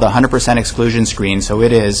 It's called a 100% exclusion screen, so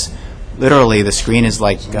it is literally the screen is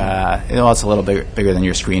like it's a little bit bigger than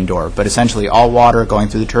your screen door, but essentially all water going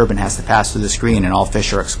through the turbine has to pass through the screen, and all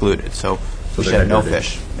fish are excluded. So we should have no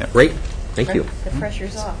fish. Yep. Great. Thank you. The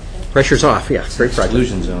pressure's off. Pressure's off, yeah. Great project.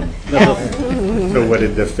 Exclusion zone. So what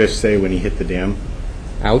did the fish say when he hit the dam?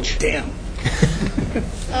 Ouch. Damn.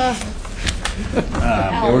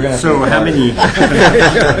 So how many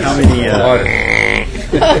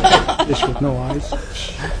Fish with no eyes.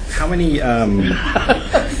 how many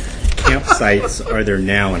campsites are there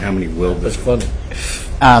now, and how many will be? That's funny.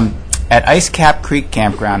 At Ice Cap Creek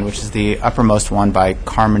Campground, which is the uppermost one by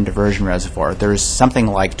Carmen Diversion Reservoir, there's something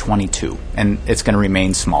like 22, and it's going to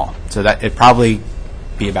remain small. So that it'd probably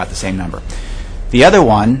be about the same number. The other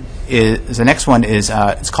one the next one is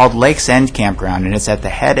it's called Lakes End Campground, and it's at the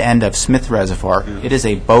head end of Smith Reservoir. Yeah. It is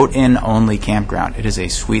a boat-in only campground. It is a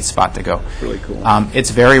sweet spot to go. Really cool.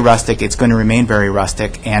 It's very rustic. It's going to remain very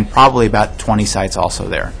rustic, and probably about 20 sites also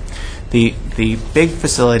there. The big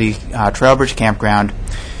facility, Trailbridge Campground,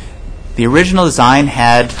 the original design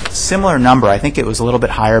had similar number. I think it was a little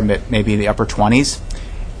bit higher, maybe the upper 20s.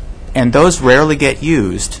 And those rarely get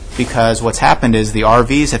used because what's happened is the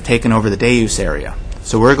RVs have taken over the day use area.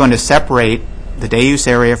 So we're going to separate the day use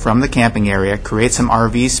area from the camping area, create some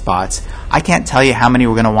RV spots. I can't tell you how many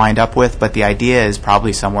we're going to wind up with, but the idea is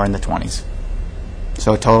probably somewhere in the 20s.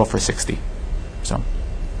 So a total for 60. So.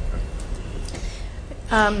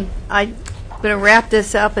 I'm going to wrap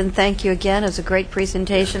this up and thank you again. It was a great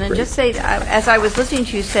presentation. And just say, as I was listening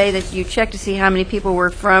to you say that you checked to see how many people were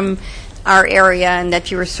from our area and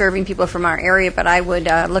that you were serving people from our area, but I would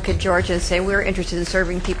look at Georgia and say we're interested in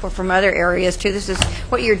serving people from other areas too. This is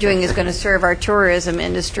what you're doing is going to serve our tourism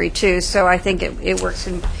industry too. So I think it works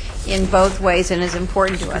in both ways and is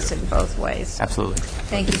important to us in both ways. Absolutely.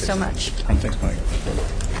 Thank you so much. Thanks, Mike.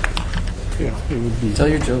 Yeah, it would be. Tell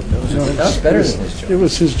your joke. That was better than his joke. It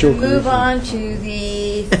was his joke. Move on to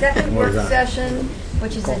the second work session,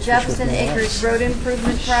 which is the Jefferson Acres Road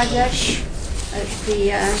Improvement Project.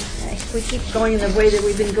 If we keep going in the way that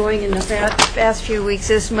we've been going in the past few weeks,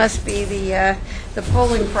 this must be the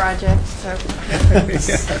polling project. So.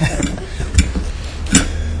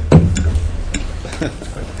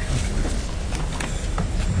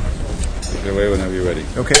 Take it away whenever you're ready.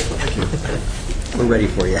 Okay. Thank you. We're ready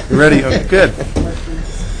for you. You're ready? Okay, good.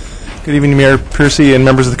 Good evening, Mayor Piercy and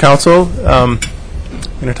members of the council. I'm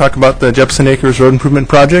going to talk about the Jefferson Acres Road Improvement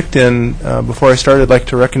Project, and before I start, I'd like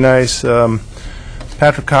to recognize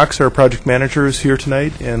Patrick Cox, our project manager, is here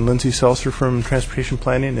tonight, and Lindsay Seltzer from Transportation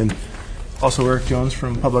Planning, and also Eric Jones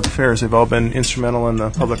from Public Affairs. They've all been instrumental in the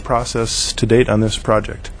public process to date on this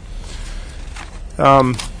project.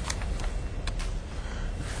 I'm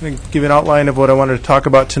going to give you an outline of what I wanted to talk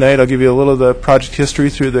about tonight. I'll give you a little of the project history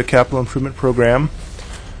through the capital improvement program,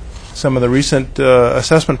 some of the recent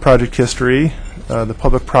assessment project history, the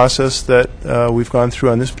public process that we've gone through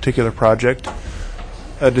on this particular project,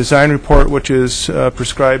 a design report which is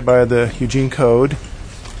prescribed by the Eugene Code,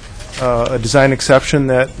 a design exception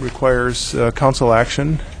that requires council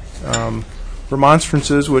action,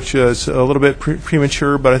 remonstrances, which is a little bit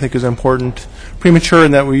premature, but I think is important. Premature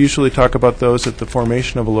in that we usually talk about those at the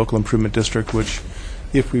formation of a local improvement district, which,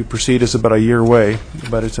 if we proceed, is about a year away,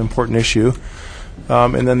 but it's an important issue.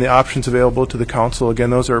 And then the options available to the council, again,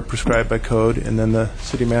 those are prescribed by code, and then the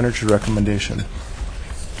city manager's recommendation.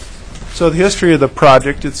 So the history of the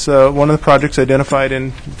project, it's one of the projects identified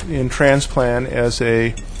in TransPlan as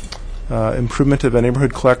a improvement of a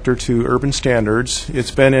neighborhood collector to urban standards.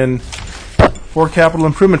 It's been in 4 capital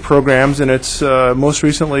improvement programs, and it's most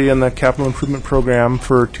recently in the capital improvement program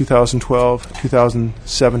for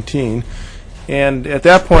 2012-2017. And at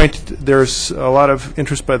that point, there's a lot of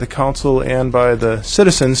interest by the council and by the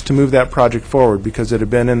citizens to move that project forward because it had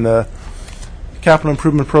been in the capital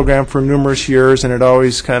improvement program for numerous years, and it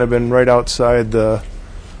always kind of been right outside the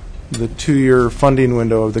 2-year funding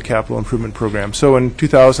window of the capital improvement program. So in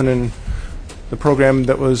 2000, the program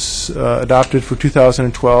that was adopted for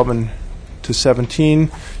 2012 and to 17,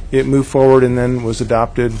 it moved forward and then was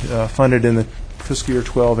adopted, funded in the fiscal year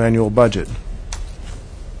 12 annual budget.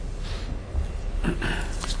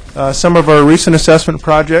 Some of our recent assessment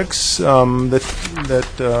projects that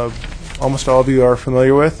almost all of you are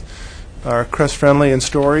familiar with are Crest Friendly and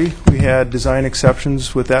Story. We had design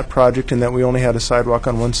exceptions with that project in that we only had a sidewalk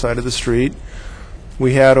on one side of the street.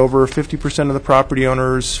 We had over 50% of the property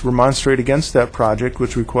owners remonstrate against that project,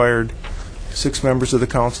 which required 6 members of the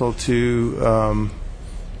council to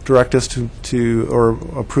direct us to or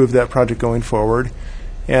approve that project going forward.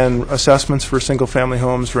 And assessments for single-family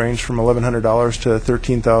homes ranged from $1,100 to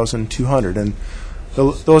 $13,200. And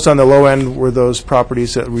those on the low end were those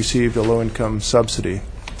properties that received a low-income subsidy.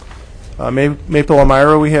 Maple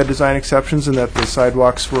Elmira, we had design exceptions in that the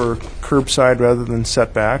sidewalks were curbside rather than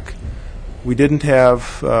setback. We didn't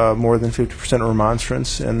have more than 50%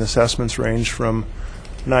 remonstrance, and the assessments ranged from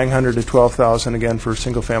 $900 to $12,000, again, for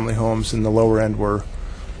single-family homes, and the lower end were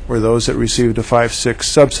those that received a 5/6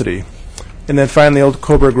 subsidy. And then finally, Old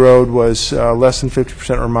Coburg Road was less than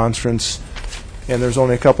 50% remonstrance, and there's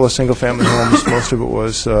only a couple of single-family homes. Most of it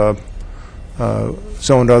was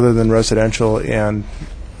zoned other than residential, and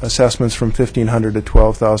assessments from $1,500 to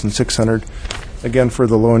 $12,600, again for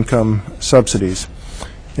the low-income subsidies.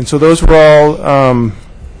 And so those were all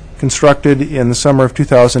constructed in the summer of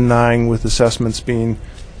 2009, with assessments being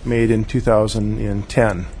made in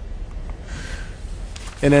 2010.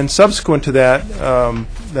 And then subsequent to that,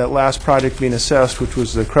 that last project being assessed, which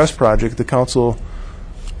was the Crest project, the council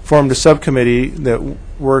formed a subcommittee that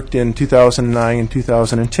worked in 2009 and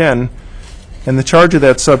 2010. And the charge of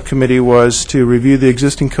that subcommittee was to review the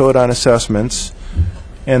existing code on assessments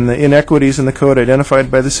and the inequities in the code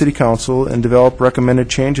identified by the City Council and develop recommended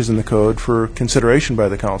changes in the code for consideration by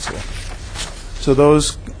the Council. So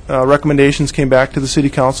those recommendations came back to the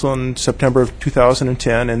City Council in September of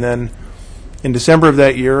 2010, and then In December of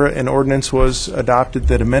that year, an ordinance was adopted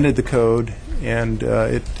that amended the code, and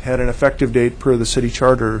it had an effective date per the city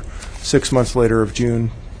charter 6 months later of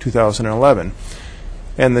June 2011.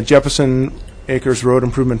 And the Jefferson Acres Road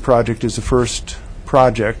Improvement Project is the first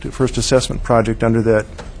assessment project under that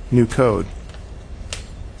new code.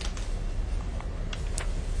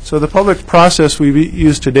 So the public process we've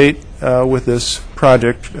used to date with this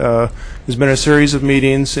project has been a series of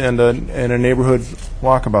meetings and a neighborhood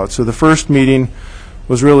walkabout. So the first meeting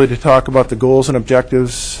was really to talk about the goals and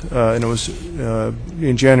objectives, and it was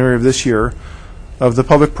in January of this year, of the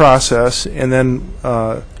public process, and then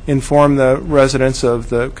inform the residents of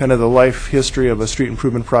the kind of the life history of a street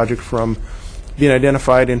improvement project from being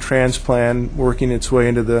identified in transplan, working its way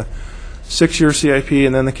into the 6-year CIP,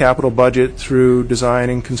 and then the capital budget through design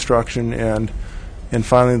and construction, and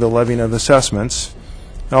finally the levying of assessments.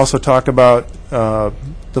 I also talk about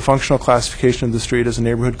the functional classification of the street as a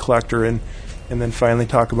neighborhood collector, and then finally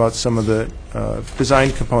talk about some of the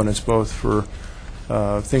design components, both for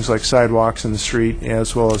things like sidewalks in the street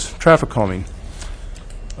as well as traffic calming.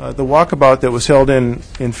 The walkabout that was held in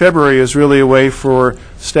February is really a way for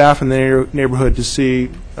staff in the neighborhood to see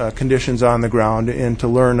conditions on the ground and to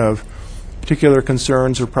learn of particular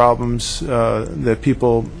concerns or problems that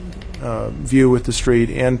people view with the street,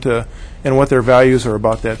 and what their values are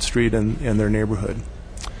about that street and their neighborhood.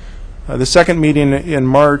 The second meeting in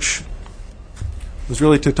March was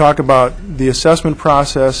really to talk about the assessment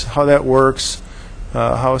process, how that works,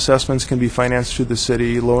 how assessments can be financed through the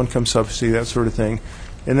city, low-income subsidy, that sort of thing.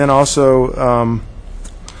 And then also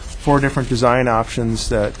 4 different design options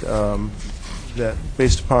that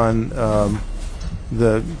based upon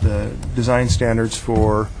the design standards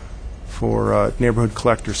for neighborhood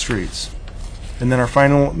collector streets. And then our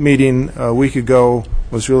final meeting a week ago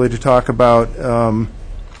was really to talk about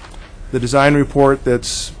the design report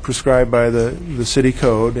that's prescribed by the city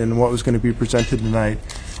code and what was going to be presented tonight,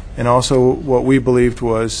 and also what we believed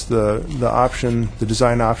was the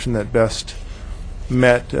design option that best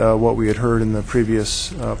met what we had heard in the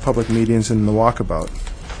previous public meetings in the walkabout.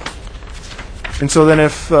 And so then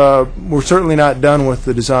if we're certainly not done with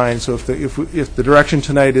the design, so if the direction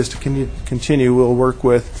tonight is to continue, we'll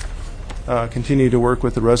continue to work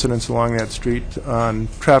with the residents along that street on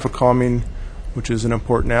traffic calming, which is an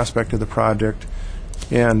important aspect of the project,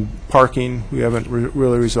 and parking. We haven't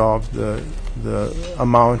really resolved the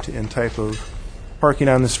amount and type of parking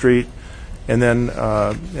on the street, and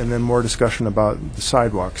then more discussion about the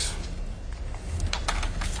sidewalks.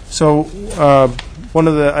 So one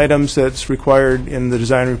of the items that's required in the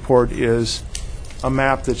design report is a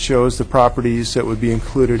map that shows the properties that would be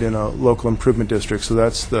included in a local improvement district. So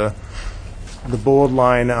that's the bold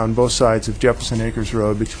line on both sides of Jefferson Acres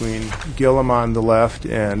Road between Gillum on the left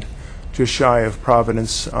and just shy of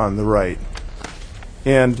Providence on the right.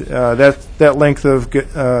 And that length of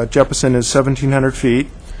Jefferson is 1,700 feet.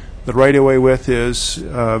 The right-of-way width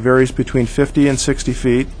varies between 50 and 60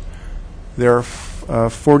 feet. There are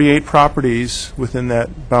 48 properties within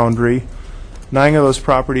that boundary. 9 of those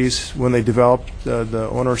properties, when they developed, the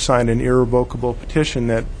owner signed an irrevocable petition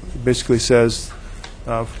that basically says,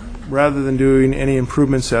 rather than doing any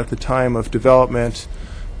improvements at the time of development,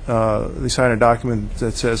 they sign a document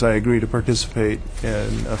that says, I agree to participate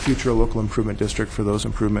in a future local improvement district for those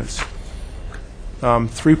improvements.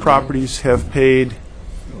 3 properties have prepaid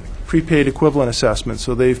equivalent assessments,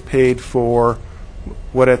 so they've paid for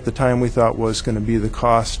what at the time we thought was going to be the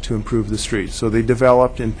cost to improve the street. So they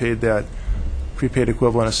developed and paid that prepaid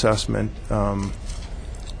equivalent assessment.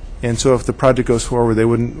 And so if the project goes forward,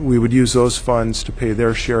 we would use those funds to pay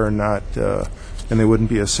their share and they wouldn't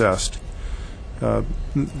be assessed.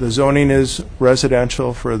 The zoning is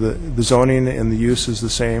residential for the zoning, and the use is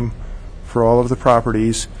the same for all of the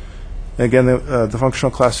properties. Again, the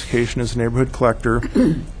functional classification is a neighborhood collector.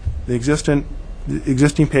 The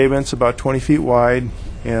existing pavement's about 20 feet wide,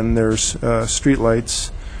 and there's street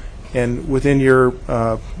lights. And within your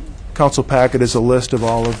council packet is a list of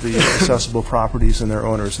all of the accessible properties and their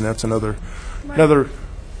owners, and that's another.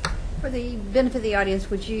 For the benefit of the audience,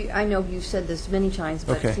 I know you've said this many times,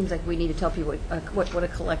 but Okay. It seems like we need to tell people what a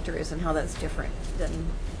collector is and how that's different than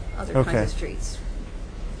other kinds of streets.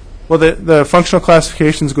 Well, the functional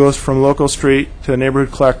classifications goes from local street to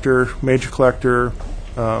neighborhood collector, major collector,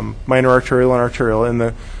 minor arterial, and arterial. And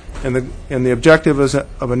the objective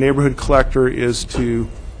of a neighborhood collector is to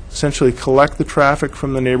essentially collect the traffic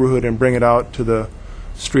from the neighborhood and bring it out to the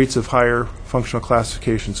streets of higher functional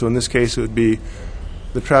classification. So in this case, it would be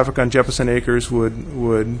the traffic on Jefferson Acres would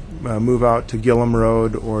move out to Gillum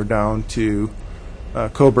Road or down to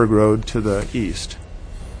Coburg Road to the east.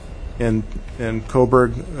 And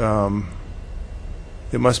Coburg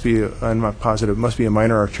it must be, I'm not positive, it must be a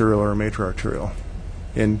minor arterial or a major arterial.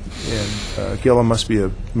 And Gillum must be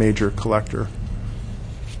a major collector.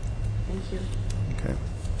 Thank you. Okay.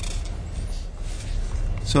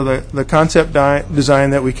 So the concept design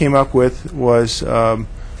that we came up with was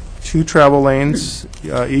 2 travel lanes,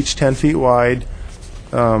 each 10 feet wide,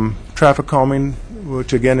 traffic calming,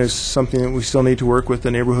 which again is something that we still need to work with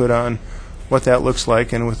the neighborhood on what that looks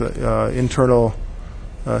like, and with internal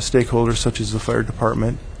stakeholders such as the fire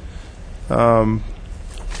department. 2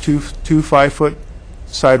 5-foot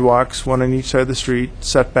sidewalks, 1 on each side of the street,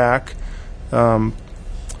 setback.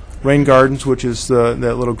 Rain gardens, which is that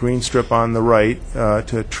little green strip on the right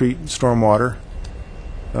to treat stormwater.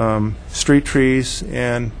 Street trees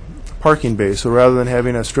and parking bays. So rather than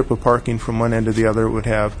having a strip of parking from one end to the other, it would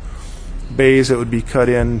have bays that would be cut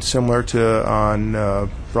in similar to on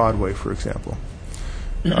Broadway, for example.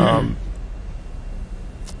 And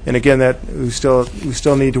again, that we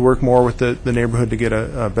still need to work more with the neighborhood to get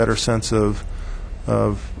a better sense of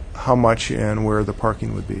how much and where the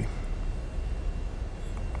parking would be.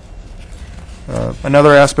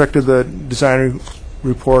 Another aspect of the design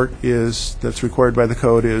report that's required by the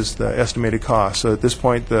code is the estimated cost. So at this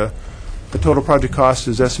point, the total project cost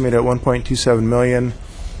is estimated at $1.27 million.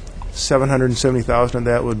 $770,000 of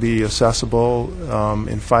that would be accessible,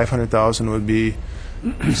 and $500,000 would be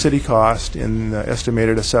city cost, and the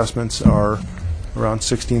estimated assessments are around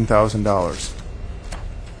 $16,000.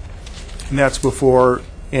 And that's before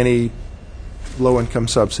any low-income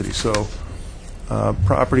subsidy. So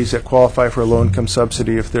properties that qualify for a low-income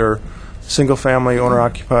subsidy, if they're single-family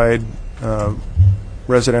owner-occupied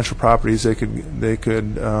residential properties, they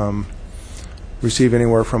could receive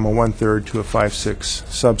anywhere from a 1/3 to a 5/6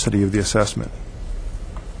 subsidy of the assessment.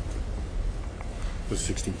 Was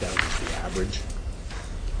 16,000 the average?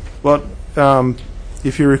 Well,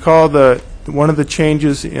 if you recall, one of the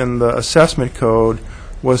changes in the assessment code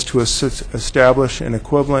was to establish an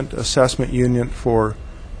equivalent assessment unit for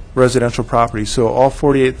residential properties. So all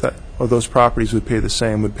 48 of those properties would pay the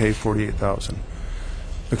same, would pay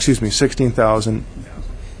 $16,000.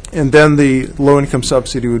 And then the low-income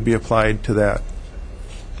subsidy would be applied to that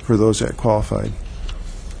for those that qualified.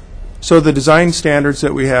 So the design standards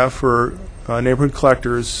that we have for neighborhood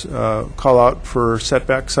collectors call out for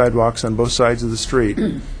setback sidewalks on both sides of the street.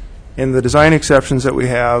 And the design exceptions that we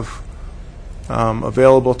have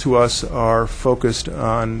available to us are focused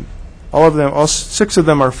on, all 6 of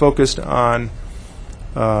them are focused on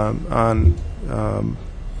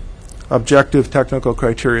objective technical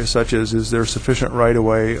criteria, such as, is there sufficient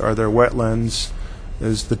right-of-way, are there wetlands,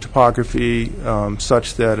 is the topography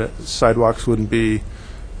such that sidewalks wouldn't be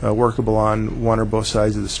workable on one or both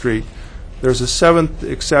sides of the street. There's a 7th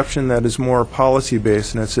exception that is more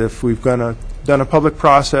policy-based, and it's if we've done a public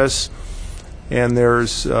process and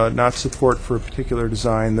there's not support for a particular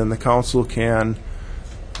design, then the council can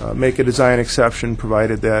make a design exception,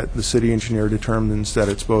 provided that the city engineer determines that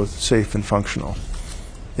it's both safe and functional.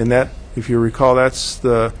 And that, if you recall,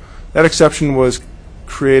 that exception was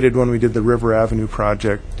created when we did the River Avenue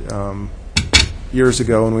project years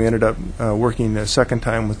ago, and we ended up working a second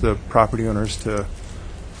time with the property owners to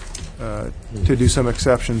do some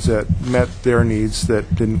exceptions that met their needs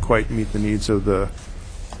that didn't quite meet the needs of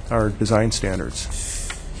our design standards.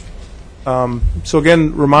 So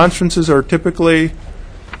again, remonstrances are typically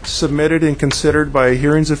submitted and considered by a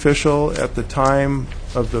hearings official at the time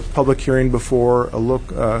of the public hearing before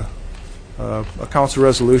a council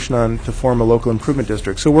resolution to form a local improvement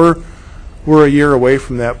district. So we're a year away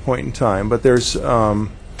from that point in time, but there's a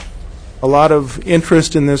lot of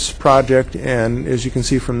interest in this project, and as you can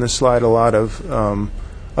see from this slide, a lot of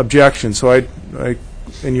objections. So I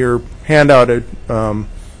in your handout, I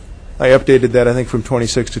updated that, I think, from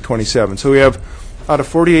 26 to 27. So we have, out of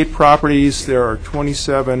 48 properties, there are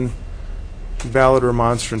 27 valid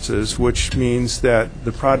remonstrances, which means that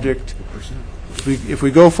the project, if we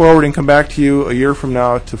go forward and come back to you a year from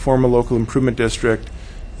now to form a local improvement district,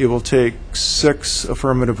 it will take 6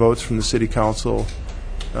 affirmative votes from the city council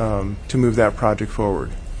to move that project forward.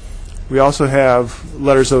 We also have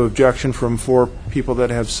letters of objection from 4 people that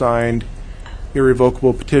have signed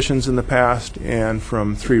irrevocable petitions in the past, and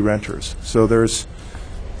from 3 renters. So there's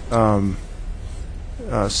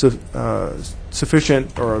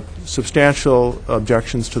sufficient or substantial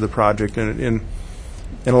objections to the project, and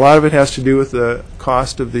a lot of it has to do with the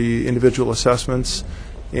cost of the individual assessments,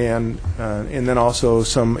 and then also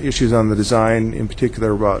some issues on the design, in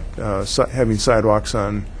particular about having sidewalks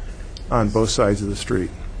on both sides of the street.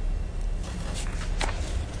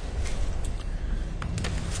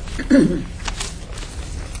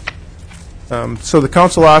 So the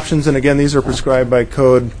council options, and again, these are prescribed by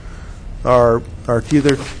code, are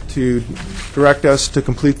either to direct us to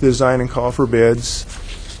complete the design and call for bids,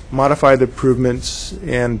 modify the improvements,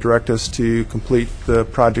 and direct us to complete the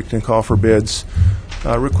project and call for bids,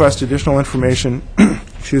 request additional information,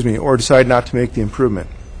 excuse me, or decide not to make the improvement.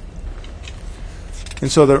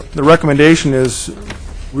 And so the recommendation is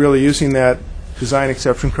really using that design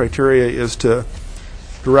exception criteria is to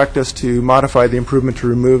direct us to modify the improvement to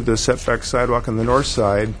remove the setback sidewalk on the north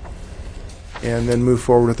side, and then move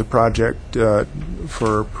forward with the project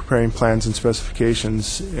for preparing plans and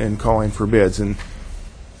specifications and calling for bids. And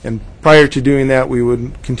prior to doing that, we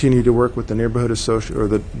would continue to work with the neighborhood association or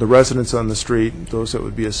the residents on the street, those that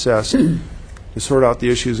would be assessed, to sort out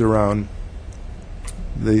the issues around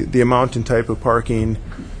the amount and type of parking,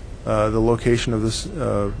 the location of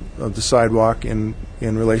the sidewalk in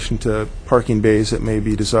relation to parking bays that may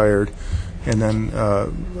be desired, and then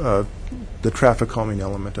the traffic calming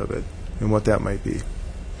element of it and what that might be.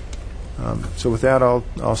 So with that,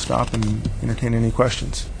 I'll stop and entertain any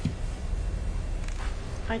questions.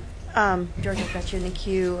 George, I've got you in the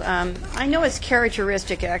queue. I know it's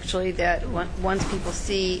characteristic, actually, that once people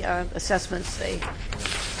see assessments, they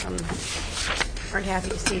aren't happy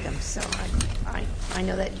to see them. So I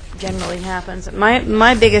know that generally happens.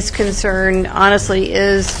 My biggest concern, honestly,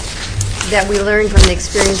 is that we learn from the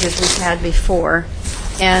experiences we've had before,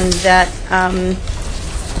 and that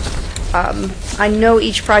I know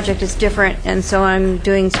each project is different, and so I'm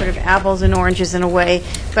doing sort of apples and oranges in a way,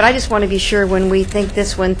 but I just want to be sure when we think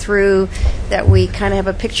this one through that we kind of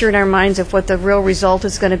have a picture in our minds of what the real result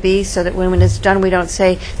is going to be, so that when it's done we don't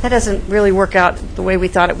say, that doesn't really work out the way we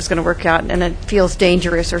thought it was going to work out, and it feels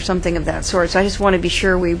dangerous or something of that sort. So I just want to be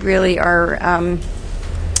sure we really are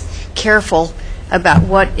careful about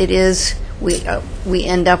what it is we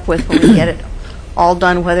end up with when we get it all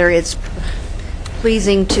done, whether it's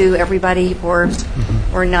pleasing to everybody or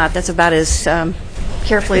not. That's about as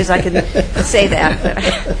carefully as I can say that, but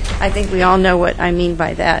I think we all know what I mean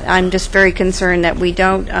by that. I'm just very concerned that we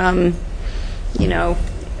don't,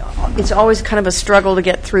 it's always kind of a struggle to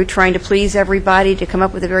get through trying to please everybody, to come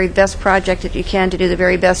up with the very best project that you can, to do the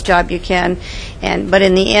very best job you can, but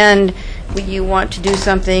in the end, you want to do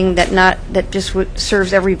something that just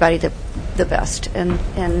serves everybody the best, and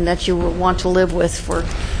that you will want to live with for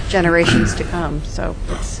generations to come. So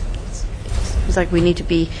it's like we need to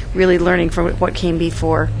be really learning from what came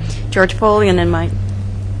before. George Poley, and then Mike.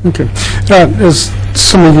 Okay. As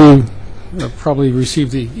some of you probably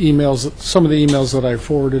received the emails, some of the emails that I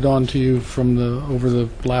forwarded on to you from over the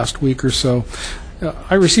last week or so,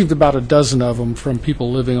 I received about a dozen of them from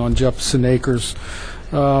people living on Jefferson Acres.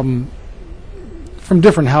 From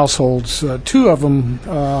different households. Two of them,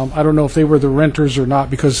 I don't know if they were the renters or not,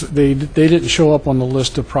 because they didn't show up on the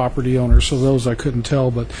list of property owners, so those I couldn't tell.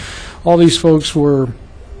 But all these folks were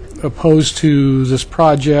opposed to this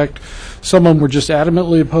project. Some of them were just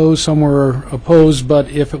adamantly opposed, some were opposed, but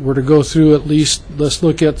if it were to go through, at least let's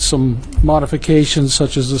look at some modifications,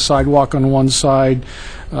 such as the sidewalk on one side.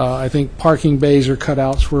 I think parking bays or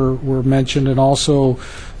cutouts were mentioned, and also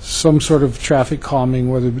some sort of traffic calming,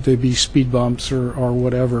 whether they be speed bumps or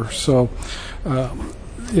whatever. So,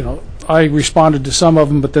 I responded to some of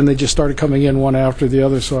them, but then they just started coming in one after the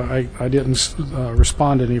other, so I didn't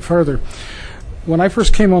respond any further. When I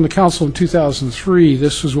first came on the council in 2003,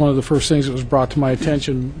 this was one of the first things that was brought to my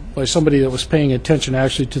attention by somebody that was paying attention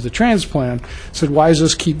actually to the trans plan, said, why does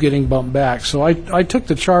this keep getting bumped back? So I took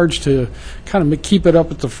the charge to kind of keep it up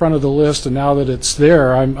at the front of the list, and now that it's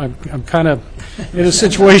there, I'm kind of in a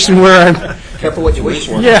situation where I'm... Careful what you wish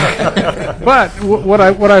for. Yeah. But what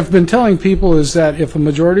I've been telling people is that if a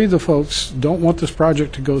majority of the folks don't want this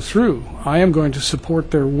project to go through, I am going to support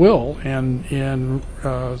their will and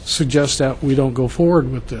suggest that we don't go forward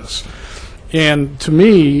with this. And to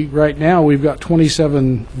me, right now, we've got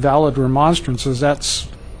 27 valid remonstrances. That's,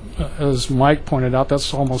 as Mike pointed out,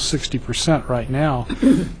 that's almost 60% right now.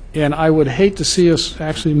 And I would hate to see us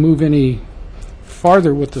actually move any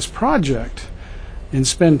farther with this project and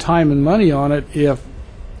spend time and money on it if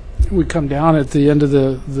we come down at the end of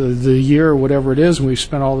the year or whatever it is, and we've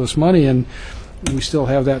spent all this money and we still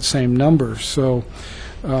have that same number. So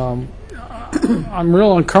I'm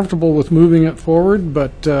real uncomfortable with moving it forward,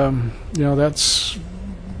 but that's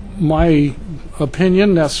my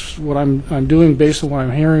opinion. That's what I'm doing based on what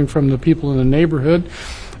I'm hearing from the people in the neighborhood.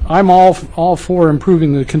 I'm all for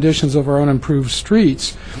improving the conditions of our unimproved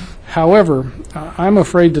streets. However, I'm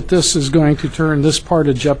afraid that this is going to turn this part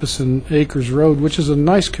of Jefferson Acres Road, which is a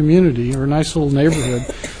nice community or a nice little neighborhood,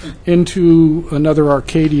 into another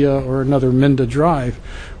Arcadia or another Minda Drive,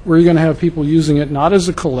 where you're going to have people using it not as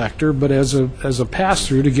a collector, but as a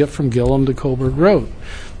pass-through to get from Gillum to Coburg Road.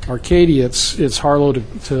 Arcadia, it's Harlow to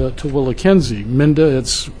Willakenzie. Minda,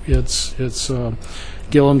 it's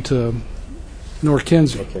Gillum to North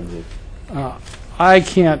Kenzie. I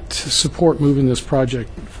can't support moving this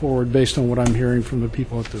project forward based on what I'm hearing from the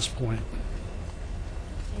people at this point.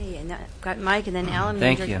 Hey, and I've got Mike and then Alan and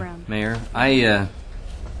Thank George you, Brown. Mayor.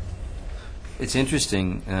 It's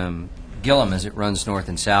interesting. Gillum, as it runs north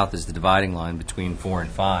and south, is the dividing line between 4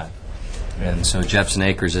 and 5. And so Jefferson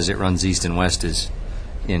Acres, as it runs east and west, is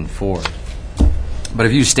in 4. But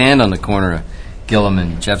if you stand on the corner of Gillum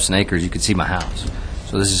and Jefferson Acres, you can see my house.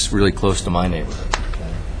 So this is really close to my neighborhood.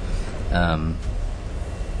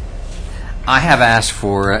 I have asked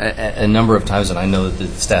for a number of times, and I know that the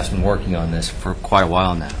staff's been working on this for quite a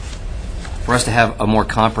while now, for us to have a more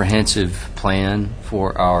comprehensive plan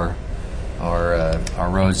for our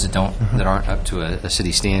roads that aren't up to a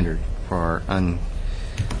city standard, for our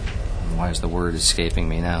why is the word escaping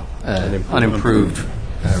me now? Unimproved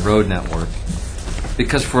road network.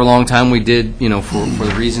 Because for a long time we did, for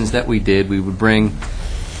the reasons that we did, we would bring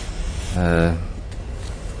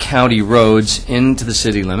county roads into the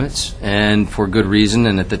city limits, and for good reason,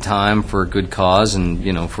 and at the time for a good cause, and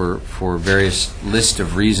for various list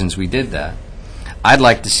of reasons we did that. I'd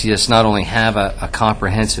like to see us not only have a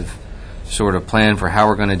comprehensive sort of plan for how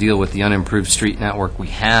we're going to deal with the unimproved street network we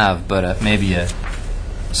have, but maybe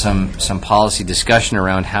some policy discussion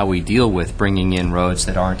around how we deal with bringing in roads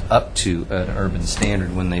that aren't up to an urban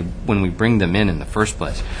standard when we bring them in the first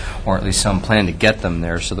place, or at least some plan to get them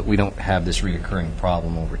there so that we don't have this reoccurring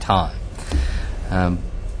problem over time.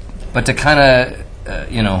 But to kind of, I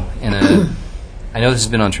know this has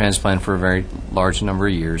been on Transplan for a very large number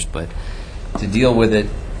of years, but to deal with it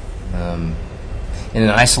in an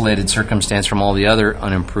isolated circumstance from all the other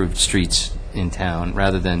unimproved streets in town,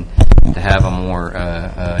 rather than to have a more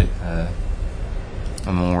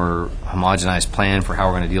homogenized plan for how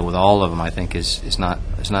we're going to deal with all of them, I think is not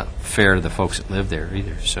fair to the folks that live there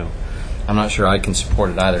either. So I'm not sure I can support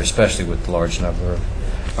it either, especially with the large number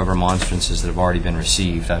of remonstrances that have already been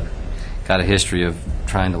received. I've got a history of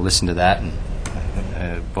trying to listen to that, and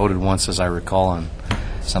voted once, as I recall, on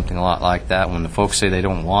something a lot like that. When the folks say they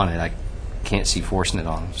don't want it, I can't see forcing it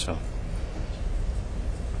on them. So,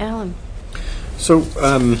 Alan. So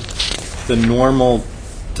the normal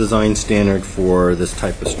design standard for this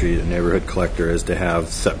type of street, a neighborhood collector, is to have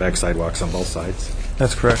setback sidewalks on both sides.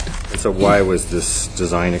 That's correct. And so why was this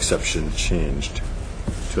design exception changed?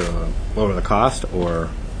 To lower the cost or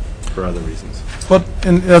for other reasons? Well,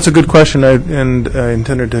 and that's a good question, and I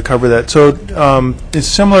intended to cover that. So it's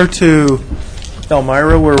similar to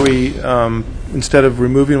Elmira, where we, instead of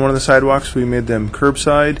removing one of the sidewalks, we made them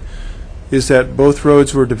curbside, is that both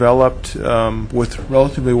roads were developed with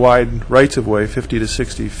relatively wide rights-of-way, 50 to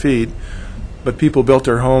 60 feet, but people built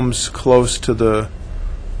their homes close to the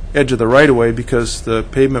edge of the right-of-way because the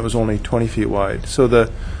pavement was only 20 feet wide. So the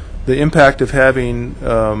impact of having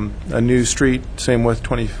a new street, same with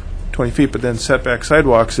 20 feet, but then setback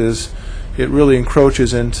sidewalks, is it really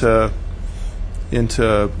encroaches into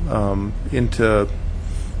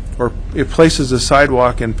or it places the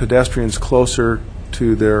sidewalk and pedestrians closer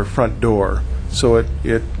to their front door. So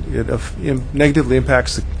it negatively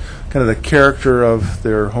impacts kind of the character of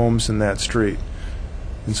their homes in that street.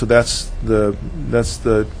 And so that's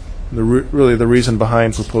really the reason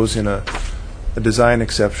behind proposing a design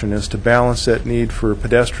exception, is to balance that need for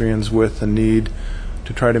pedestrians with the need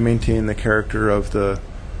to try to maintain the character of the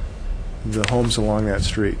homes along that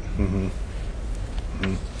street. Mm-hmm.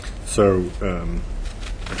 Mm-hmm. So,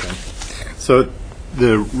 okay. So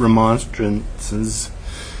the remonstrances,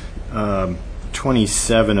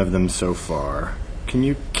 27 of them so far. Can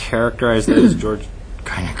you characterize those? George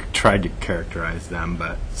kind of tried to characterize them,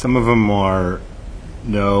 but some of them are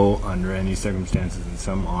no under any circumstances, and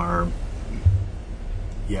some are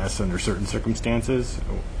yes under certain circumstances.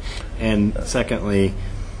 And secondly,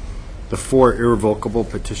 the 4 irrevocable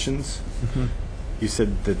petitions. Mm-hmm. You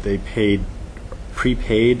said that they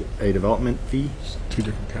prepaid a development fee? 2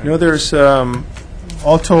 different kinds. No, there's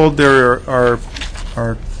all told there are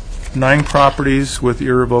 9 properties with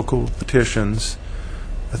irrevocable petitions,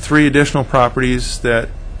 3 additional properties that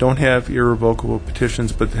don't have irrevocable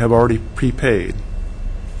petitions but have already prepaid,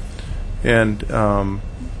 and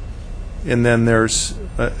then there's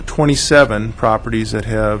 27 properties that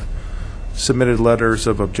have submitted letters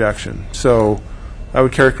of objection. So I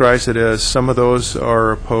would characterize it as some of those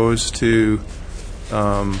are opposed to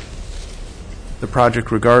the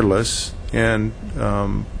project regardless, and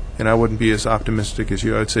I wouldn't be as optimistic as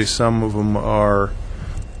you. I would say some of them are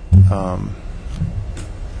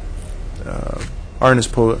aren't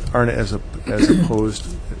as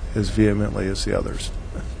opposed as vehemently as the others.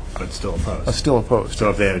 But still opposed. Still opposed.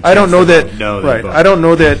 So if they had a I don't chance know to that. vote no, they Right. vote. I don't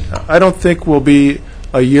know that. I don't think we'll be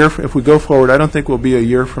a year. If we go forward, I don't think we'll be a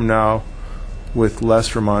year from now with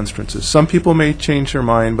less remonstrances. Some people may change their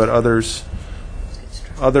mind, but others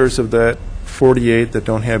of that 48 that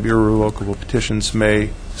don't have irrevocable petitions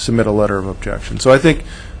may submit a letter of objection. So I think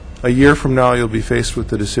a year from now you'll be faced with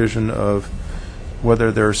the decision of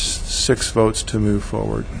whether there's 6 votes to move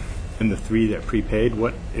forward. And the 3 that prepaid,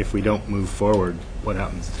 what if we don't move forward? What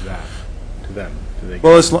happens to that? To them? Do they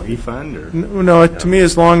Well, get as a lo- refund or? No, to me,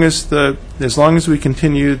 as long as we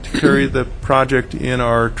continue to carry the project in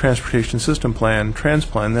our transportation system plan,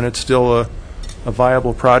 TransPlan, then it's still a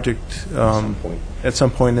viable project at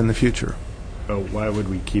some point in the future. Oh, why would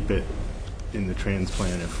we keep it in the trans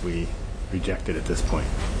plan if we reject it at this point?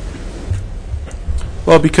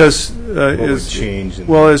 Well, because would change in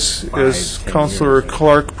as 5, 10 Councilor years?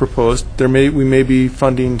 Clark proposed, we may be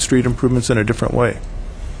funding street improvements in a different way.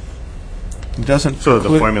 It doesn't. So the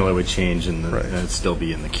preclude- formula would change and Right. it'd still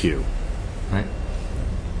be in the queue, right?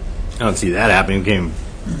 I don't see that happening. We can't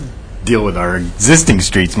even deal with our existing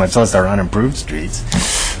streets, much less our unimproved streets.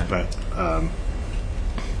 But,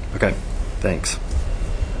 okay, thanks.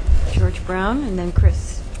 George Brown, and then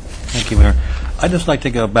Chris. Thank you, Mayor. I'd just like to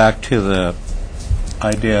go back to the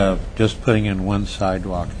idea of just putting in one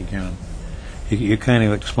sidewalk again. You kind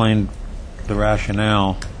of explained the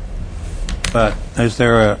rationale, but is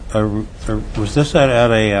there was this at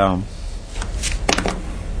a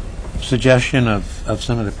suggestion of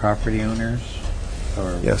some of the property owners?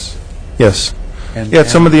 Or Yes. Yes. And- Yeah,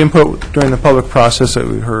 some of the input during the public process that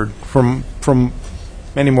we heard from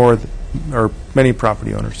many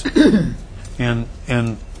property owners.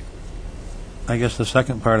 And I guess the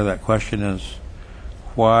second part of that question is,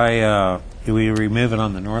 why do we remove it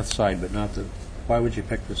on the north side, but not why would you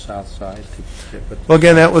pick the south side? Well,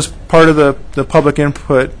 again, that was part of the public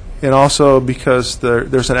input, and also because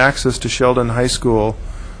there's an access to Sheldon High School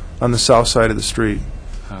on the south side of the street.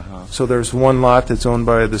 So there's one lot that's owned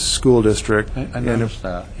by the school district, I and it noticed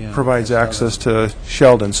that, yeah. provides I saw access that. to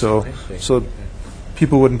Sheldon, so I see. so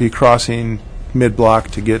people wouldn't be crossing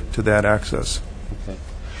mid-block to get to that access. Okay.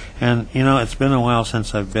 And, it's been a while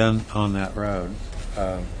since I've been on that road.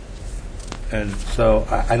 And so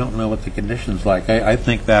I don't know what the condition's like. I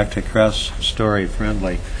think back to Crest's story,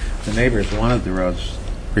 Friendly. The neighbors wanted the roads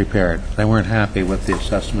repaired. They weren't happy with the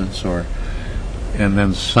assessments, and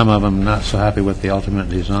then some of them not so happy with the ultimate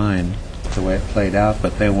design, the way it played out,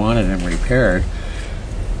 but they wanted them repaired.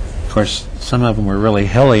 Of course, some of them were really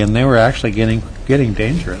hilly, and they were actually getting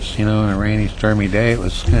dangerous. On a rainy, stormy day, it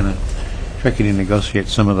was kind of tricky to negotiate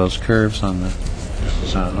some of those curves on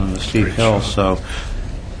the steep hills. So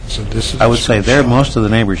I would say most of the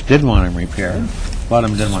neighbors did want them repaired. A lot of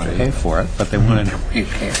them didn't want to pay for it, but they wanted them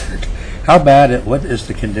repaired. How bad? What is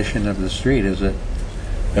the condition of the street? Is it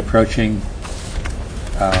approaching,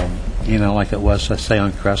 like it was, say,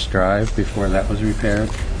 on Crest Drive before that was repaired?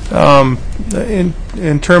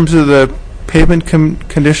 In terms of the pavement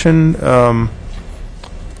condition,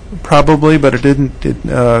 probably, but it didn't.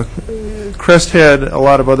 Crest had a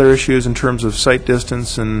lot of other issues in terms of sight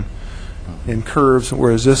distance and curves,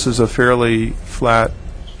 whereas this is a fairly flat,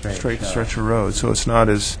 straight stretch of road, so it's not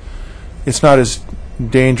as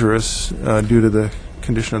dangerous due to the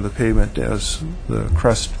condition of the pavement as the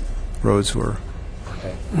Crest roads were.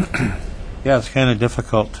 Yeah, it's kind of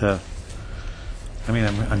difficult to.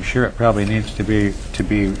 I'm sure it probably needs to be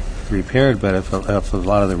repaired, but if a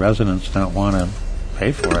lot of the residents don't want to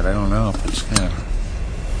pay for it, I don't know if it's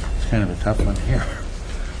kind of a tough one here.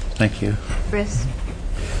 Thank you. Chris?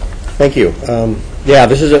 Thank you. Yeah,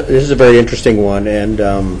 this is a very interesting one, and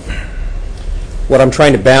what I'm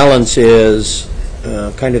trying to balance is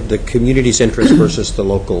kind of the community's interest versus the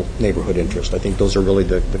local neighborhood interest. I think those are really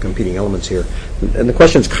the competing elements here. And the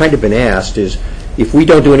question's kind of been asked is, if we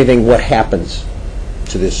don't do anything, what happens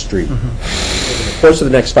to this street? Over the course of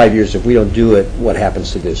the next 5 years, if we don't do it, what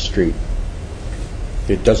happens to this street?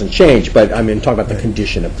 It doesn't change, but I'm talking about the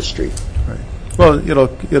condition of the street. Right. Well,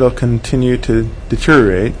 it'll continue to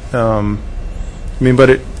deteriorate. But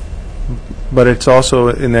it's also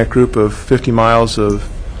in that group of 50 miles of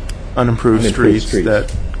unimproved streets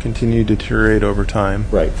that continue to deteriorate over time.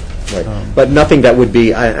 Right. Right. But nothing that would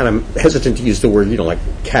be, and I'm hesitant to use the word, like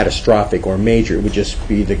catastrophic or major. It would just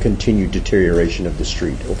be the continued deterioration of the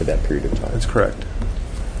street over that period of time. That's correct.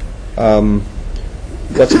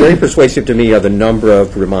 What's very persuasive to me are the number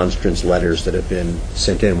of remonstrance letters that have been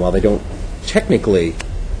sent in. While they don't technically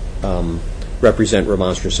represent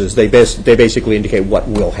remonstrances, they basically indicate what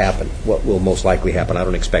will happen, what will most likely happen. I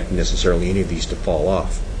don't expect necessarily any of these to fall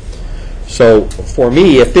off. So for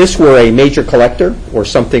me, if this were a major collector or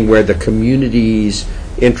something where the community's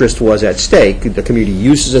interest was at stake, the community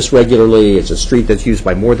uses this regularly, it's a street that's used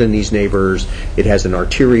by more than these neighbors, it has an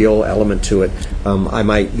arterial element to it, I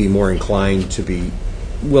might be more inclined to be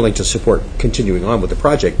willing to support continuing on with the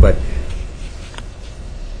project. But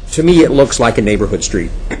to me, it looks like a neighborhood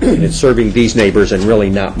street. And it's serving these neighbors and really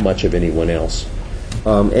not much of anyone else.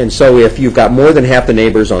 And so if you've got more than half the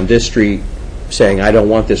neighbors on this street saying, I don't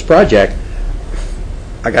want this project,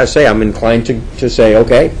 I got to say, I'm inclined to say,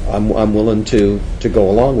 okay, I'm willing to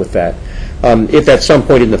go along with that. If at some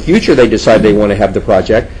point in the future they decide they want to have the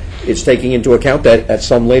project, it's taking into account that at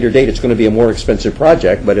some later date it's going to be a more expensive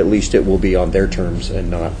project, but at least it will be on their terms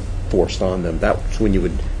and not forced on them. That's when you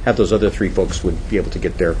would have those other three folks would be able to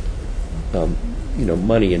get their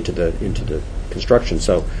money into the construction.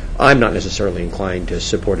 So I'm not necessarily inclined to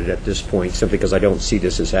support it at this point, simply because I don't see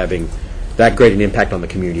this as having that great an impact on the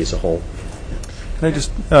community as a whole. Can I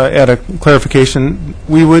just add a clarification?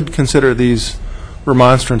 We would consider these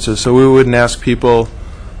remonstrances, so we wouldn't ask people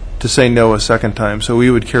to say no a second time. So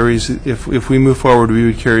we would carry, if we move forward, we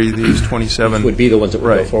would carry these 27. Would be the ones that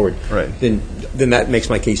would go forward. Right. Then that makes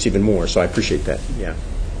my case even more, so I appreciate that. Yeah.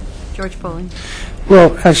 George Bowling.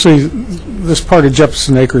 Well, actually, this part of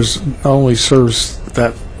Jefferson Acres not only serves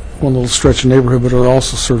that one little stretch of neighborhood, but it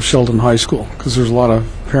also serves Sheldon High School, because there's a lot of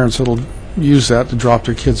parents that'll use that to drop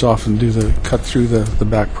their kids off and do the cut through the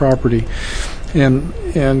back property.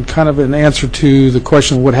 And kind of an answer to the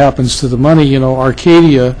question of what happens to the money,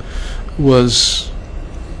 Arcadia was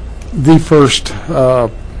the first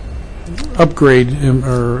upgrade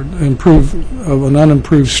or improve of an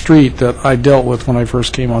unimproved street that I dealt with when I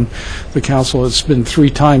first came on the council. It's been 3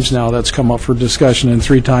 times now that's come up for discussion, and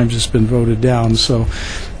 3 times it's been voted down. So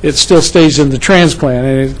it still stays in the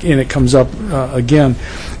transplant, and it comes up again.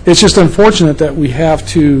 It's just unfortunate that we have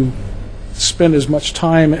to spend as much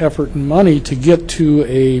time, effort, and money to get to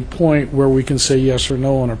a point where we can say yes or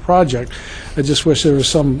no on a project. I just wish there was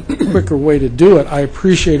some quicker way to do it. I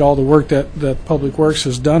appreciate all the work that Public Works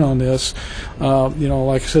has done on this.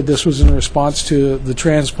 Like I said, this was in response to the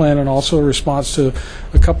transplant and also a response to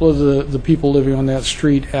a couple of the people living on that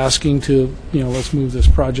street asking to, let's move this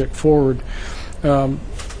project forward.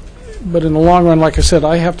 But in the long run, like I said,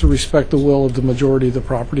 I have to respect the will of the majority of the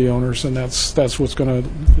property owners, and that's what's going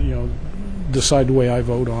to, decide the way I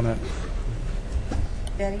vote on it.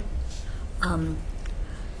 Betty?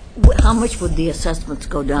 How much would the assessments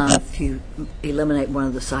go down if you eliminate one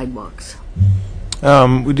of the sidewalks?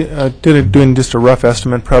 We doing just a rough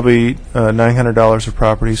estimate, probably $900 a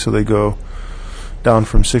property, so they go down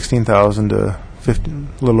from $16,000 to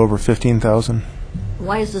a little over $15,000.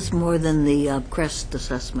 Why is this more than the Crest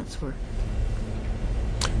assessments were?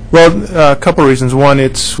 Well, a couple of reasons. One,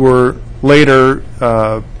 we're later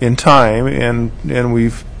in time, and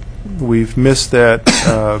we've missed that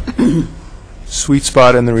sweet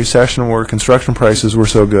spot in the recession where construction prices were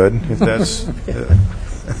so good. If that's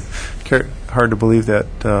hard to believe that.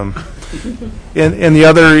 And the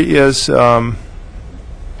other is on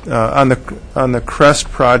the Crest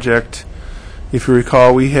project. If you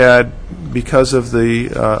recall, we had, because of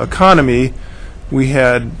the economy, we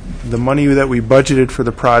had the money that we budgeted for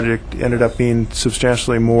the project ended up being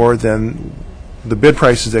substantially more than the bid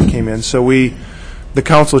prices that came in. So the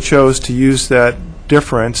council chose to use that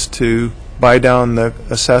difference to buy down the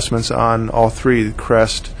assessments on all 3,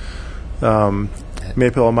 Crest,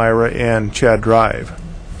 Maple Elmira, and Chad Drive.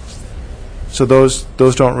 So those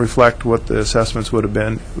don't reflect what the assessments would have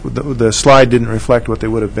been. The slide didn't reflect what they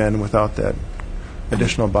would have been without that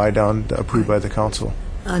additional buy down approved by the council.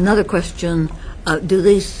 Another question, do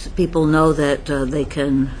these people know that they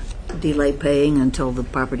can delay paying until the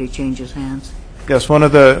property changes hands? Yes, one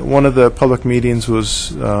of the public meetings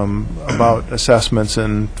was about assessments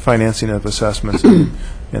and financing of assessments and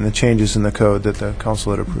the changes in the code that the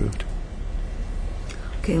council had approved.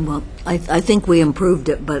 Okay, well, I think we improved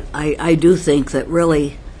it, but I do think that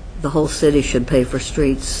really the whole city should pay for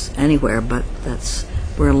streets anywhere, but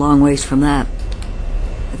we're a long ways from that,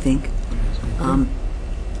 I think.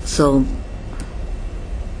 So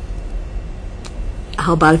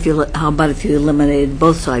how about if you eliminated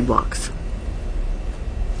both sidewalks?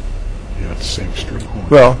 Same street.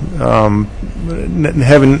 Well,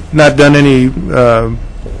 having not done any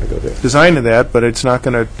design of that, but it's not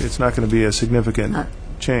going to be a significant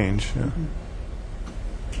change. Yeah.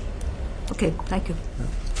 Okay, thank you.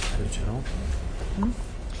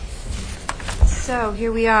 So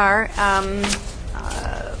here we are.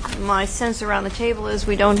 My sense around the table is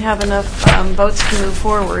we don't have enough votes to move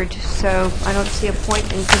forward, so I don't see a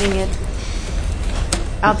point in putting it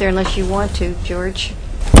out there unless you want to, George.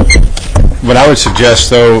 What I would suggest,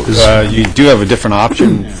 though, you do have a different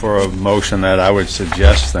option for a motion that I would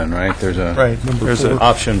suggest then, right? There's an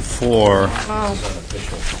option 4.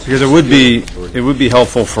 Because it would be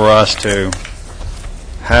helpful for us to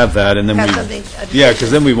have that, and then Have something- yeah,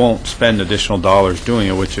 because then we won't spend additional dollars doing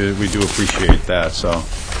it, which we do appreciate that, so.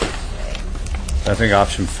 I think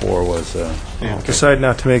option 4 was, Decide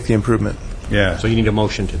not to make the improvement. yeah. So you need a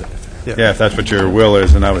motion to that effect. Yeah, if that's what your will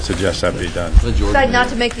is, then I would suggest that be done. Decide not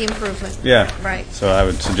to make the improvement. Yeah. Right. So I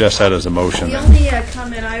would suggest that as a motion. The then. only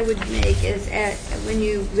comment I would make is when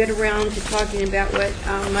you get around to talking about what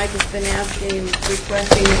Mike has been asking and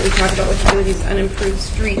requesting that we talk about what to do with these unimproved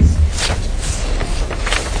streets.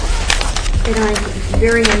 And I'm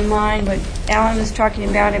bearing in mind what Alan was talking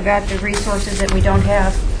about the resources that we don't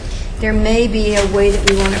have. There may be a way that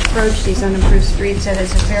we want to approach these unimproved streets that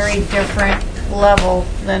is a very different level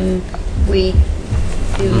than we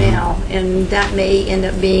do now, and that may end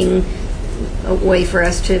up being a way for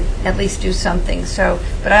us to at least do something. So,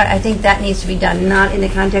 but I think that needs to be done, not in the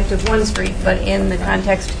context of one street, but in the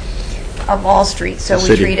context of all streets, so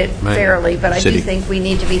we treat it fairly. But I do think we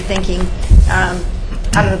need to be thinking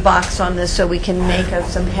out of the box on this so we can make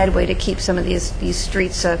some headway to keep some of these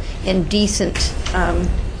streets in decent,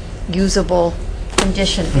 usable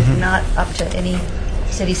condition, if not up to any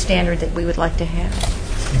city standard that we would like to have.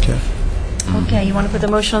 Okay. Okay, you want to put the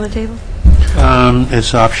motion on the table?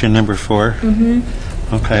 It's option number 4.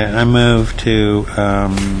 Mm-hmm. Okay, I move to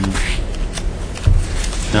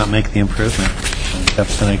not make the improvement on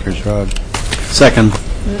Jefferson Acres Road. Second.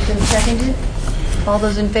 Moved and seconded. All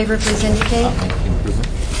those in favor, please indicate.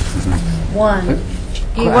 One. Do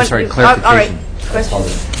you I'm want- sorry, all right, clarification. question?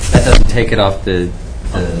 That doesn't take it off the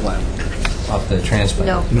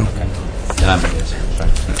transplant? No. Then I'm against it.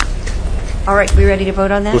 Sorry. All right, we ready to vote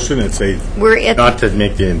on that? Well, shouldn't it say We're at not to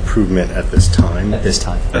make the improvement at this time? At this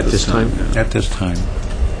time. At this time? At this time.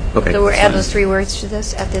 Okay. So we're adding those 3 words to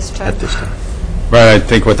this, at this time? At this time. Right, I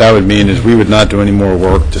think what that would mean is we would not do any more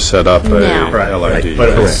work to set up a No. LID. But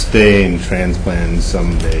it will stay in transplant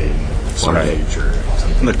someday, some Right. future.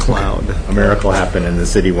 In the cloud. A miracle happened and the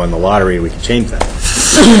city won the lottery, we could change that.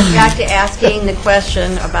 Back to asking the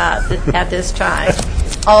question about at this time.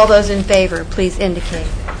 All those in favor, please indicate.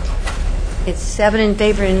 It's 7 in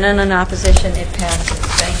favor and none in opposition. It passes.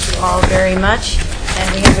 Thank you all very much. And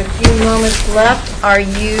we have a few moments left. Are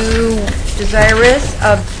you desirous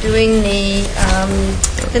of doing the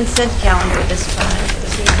consent calendar this time?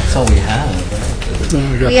 That's all we have.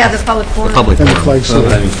 We have the public forum. Public. And the flag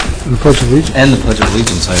salute and the Pledge of Allegiance. And the Pledge of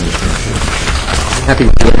Allegiance, I understand. Happy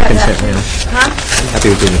with doing the consent now. Huh? Happy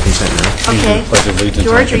with doing the consent now. Okay. Pledge of allegiance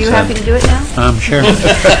George, are on you consent. happy to do it now? Sure. Put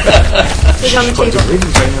it on the table.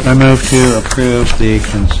 I move to approve the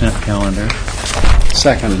consent calendar.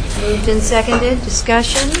 Second. Moved and seconded.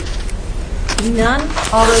 Discussion? None?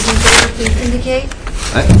 All those in favor, please indicate.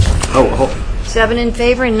 7 in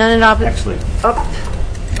favor and none in opposition.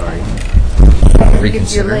 You're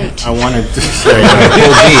Reconsider. late. I wanted to say, Pull D.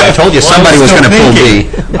 I told you somebody was going to pull D.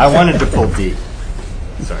 I wanted to pull D.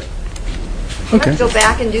 Sorry. Let's go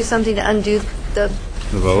back and do something to undo the,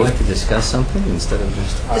 Would you like to discuss something instead of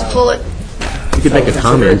just... just pull it. You could make a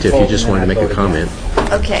comment if you just wanted to make a comment.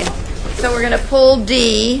 Okay. So we're going to pull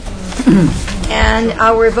D, and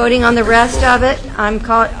we're voting on the rest of it.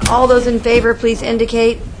 All those in favor, please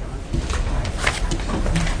indicate.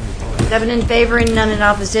 7 in favor and none in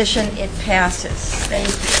opposition. It passes. Thank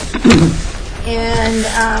you. And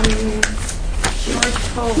George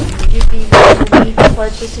Poland, would you be willing to lead the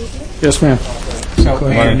pledge this evening? Yes, ma'am. So,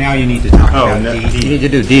 Mayor, now you need to talk about no, D. D. You need to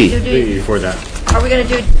do D. Do D. Before that. Are we going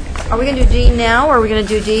to do D now, or are we going to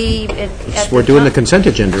do D at We're doing the top? consent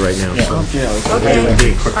agenda right now, so. Okay.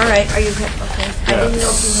 All right. Are you, okay. I didn't know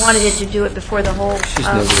if you wanted it to do it before the whole.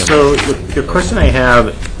 So the question I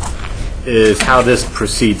have is how this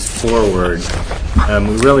proceeds forward.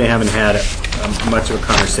 We really haven't had much of a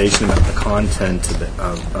conversation about the content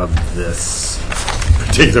of this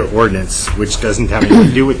particular ordinance, which doesn't have anything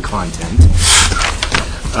to do with content.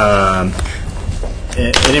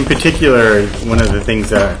 And in particular, one of the things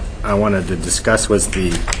that I wanted to discuss was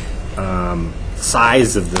the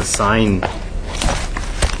size of the sign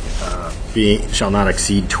shall not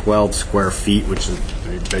exceed 12 square feet, which is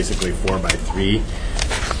basically 4 by 3.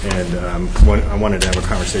 And I wanted to have a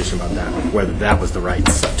conversation about that, whether that was the right,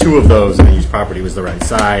 two of those on each property was the right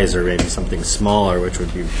size, or maybe something smaller, which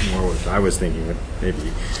would be more what I was thinking, but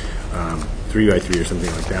maybe 3 by 3 or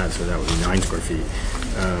something like that, so that would be 9 square feet.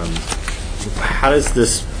 How does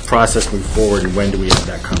this process move forward, and when do we have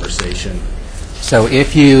that conversation? So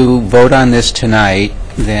if you vote on this tonight,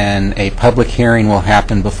 then a public hearing will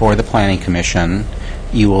happen before the Planning Commission.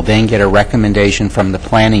 You will then get a recommendation from the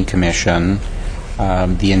Planning Commission.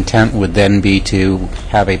 The intent would then be to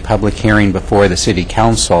have a public hearing before the City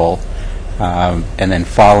Council, and then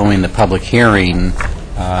following the public hearing,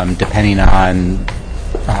 depending on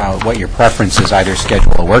what your preference is, either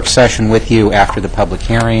schedule a work session with you after the public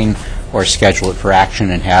hearing or schedule it for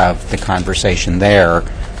action and have the conversation there.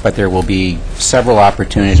 But there will be several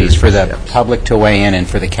opportunities for the public to weigh in and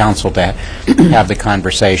for the council to have the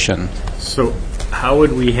conversation. So how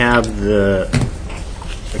would we have the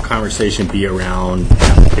conversation be around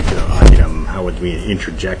that particular item? How would we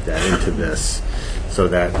interject that into this so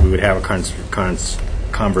that we would have a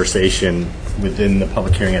conversation within the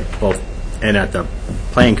public hearing at both and at the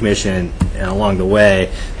Planning Commission, and along the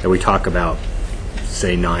way that we talk about,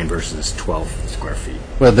 say, 9 versus 12 square feet?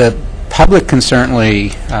 Well, the public can certainly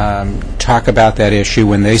talk about that issue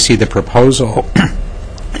when they see the proposal.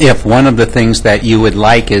 If one of the things that you would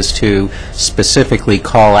like is to specifically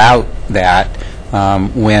call out that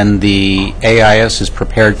when the AIS is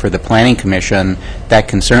prepared for the Planning Commission, that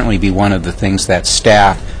can certainly be one of the things that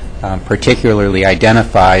staff particularly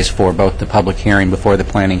identifies for both the public hearing before the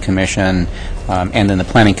Planning Commission and then the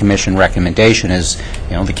Planning Commission recommendation is,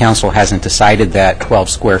 the council hasn't decided that 12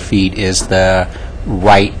 square feet is the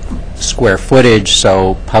right square footage,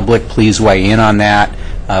 so public, please weigh in on that.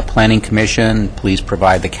 Planning Commission, please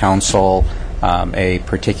provide the council a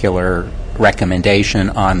particular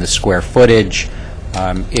recommendation on the square footage.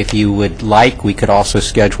 If you would like, we could also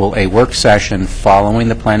schedule a work session following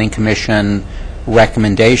the Planning Commission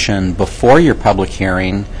recommendation before your public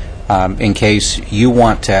hearing in case you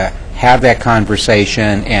want to have that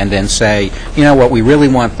conversation and then say, what we really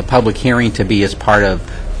want the public hearing to be as part of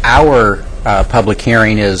our public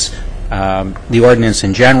hearing is the ordinance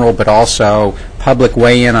in general, but also public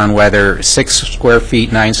weigh in on whether 6 square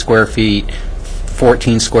feet, 9 square feet,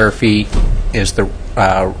 14 square feet is the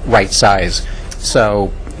right size.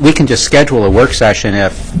 So we can just schedule a work session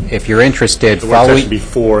if you're interested. The work session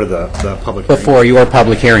before the public hearing. Before your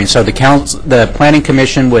public hearing. So the Planning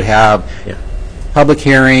Commission would have public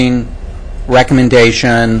hearing,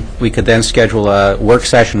 recommendation. We could then schedule a work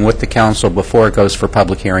session with the council before it goes for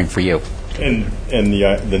public hearing for you. And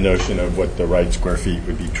the notion of what the right square feet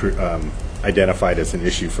would be identified as an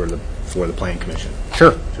issue for the Planning Commission.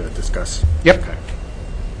 Sure. To discuss. Yep. Okay.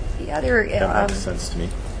 The other That makes sense to me.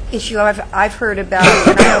 issue I've heard about,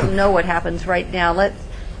 and I don't know what happens right now.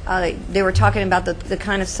 They were talking about the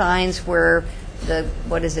kind of signs where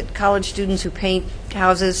college students who paint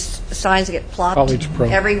houses, signs that get plopped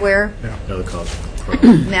everywhere. Yeah. No, the college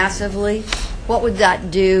pro. Massively. What would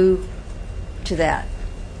that do to that?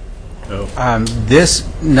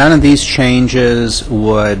 None of these changes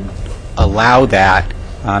would allow that.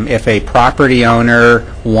 If a property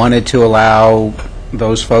owner wanted to allow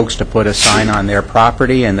those folks to put a sign on their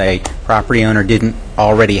property and the property owner didn't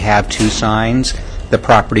already have 2 signs, the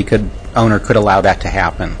property owner could allow that to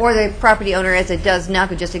happen. Or the property owner, as it does now,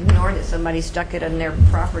 could just ignore that somebody stuck it on their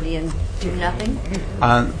property and do nothing?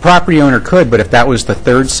 Property owner could, but if that was the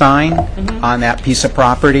 3rd sign on that piece of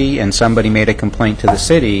property and somebody made a complaint to the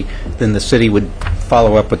city, then the city would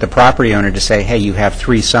follow up with the property owner to say, hey, you have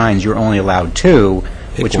 3 signs, you're only allowed 2,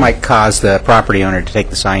 which might cause the property owner to take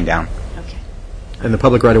the sign down. And the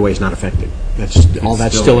public right-of-way is not affected. That's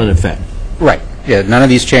still in effect. Right. Yeah, none of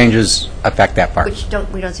these changes affect that part. Which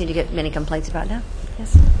we don't seem to get many complaints about now.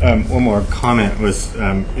 Yes. One more comment was,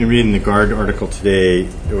 in reading the GUARD article today,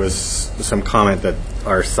 there was some comment that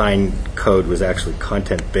our sign code was actually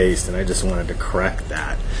content-based, and I just wanted to correct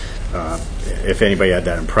that. If anybody had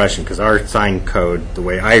that impression, because our sign code, the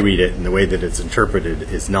way I read it and the way that it's interpreted,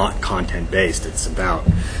 is not content-based. It's about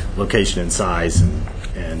location and size, and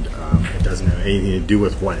it doesn't have anything to do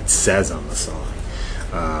with what it says on the sign.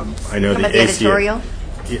 I know the editorial?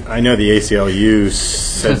 I know the ACLU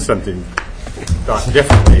said something thought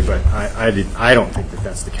differently, but I don't think that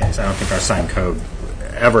that's the case. I don't think our sign code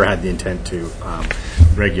ever had the intent to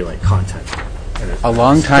regulate content. A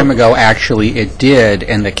long time ago, actually, it did,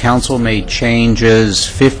 and the council made changes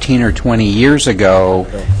 15 or 20 years ago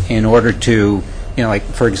in order to, like,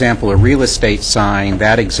 for example, a real estate sign,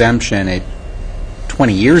 that exemption,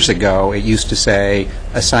 20 years ago, it used to say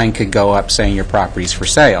a sign could go up saying your property's for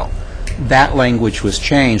sale. That language was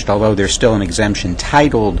changed, although there's still an exemption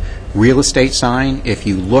titled real estate sign. If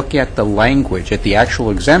you look at the language, at the actual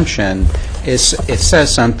exemption, it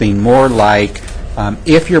says something more like,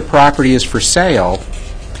 if your property is for sale,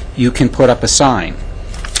 you can put up a sign,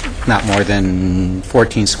 not more than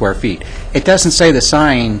 14 square feet. It doesn't say the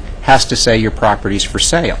sign has to say your property's for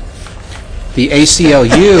sale. The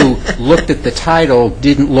ACLU looked at the title,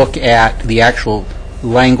 didn't look at the actual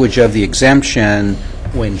language of the exemption.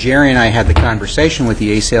 When Jerry and I had the conversation with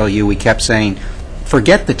the ACLU, we kept saying,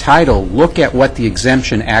 forget the title, look at what the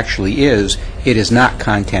exemption actually is. It is not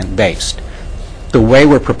content-based. The way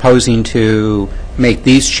we're proposing to make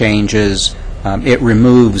these changes, it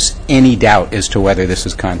removes any doubt as to whether this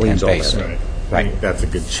is content-based. Right. I think that's a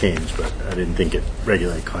good change, but I didn't think it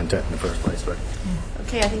regulated content in the first place. But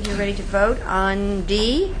Okay, I think you're ready to vote on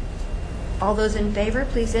D. All those in favor,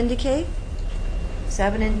 please indicate.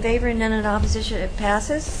 7 in favor and none in opposition. It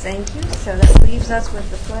passes. Thank you. So that leaves us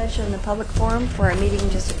with the pledge and the public forum for our meeting in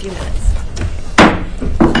just a few minutes.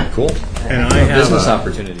 Cool. And I have Business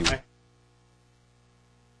opportunity.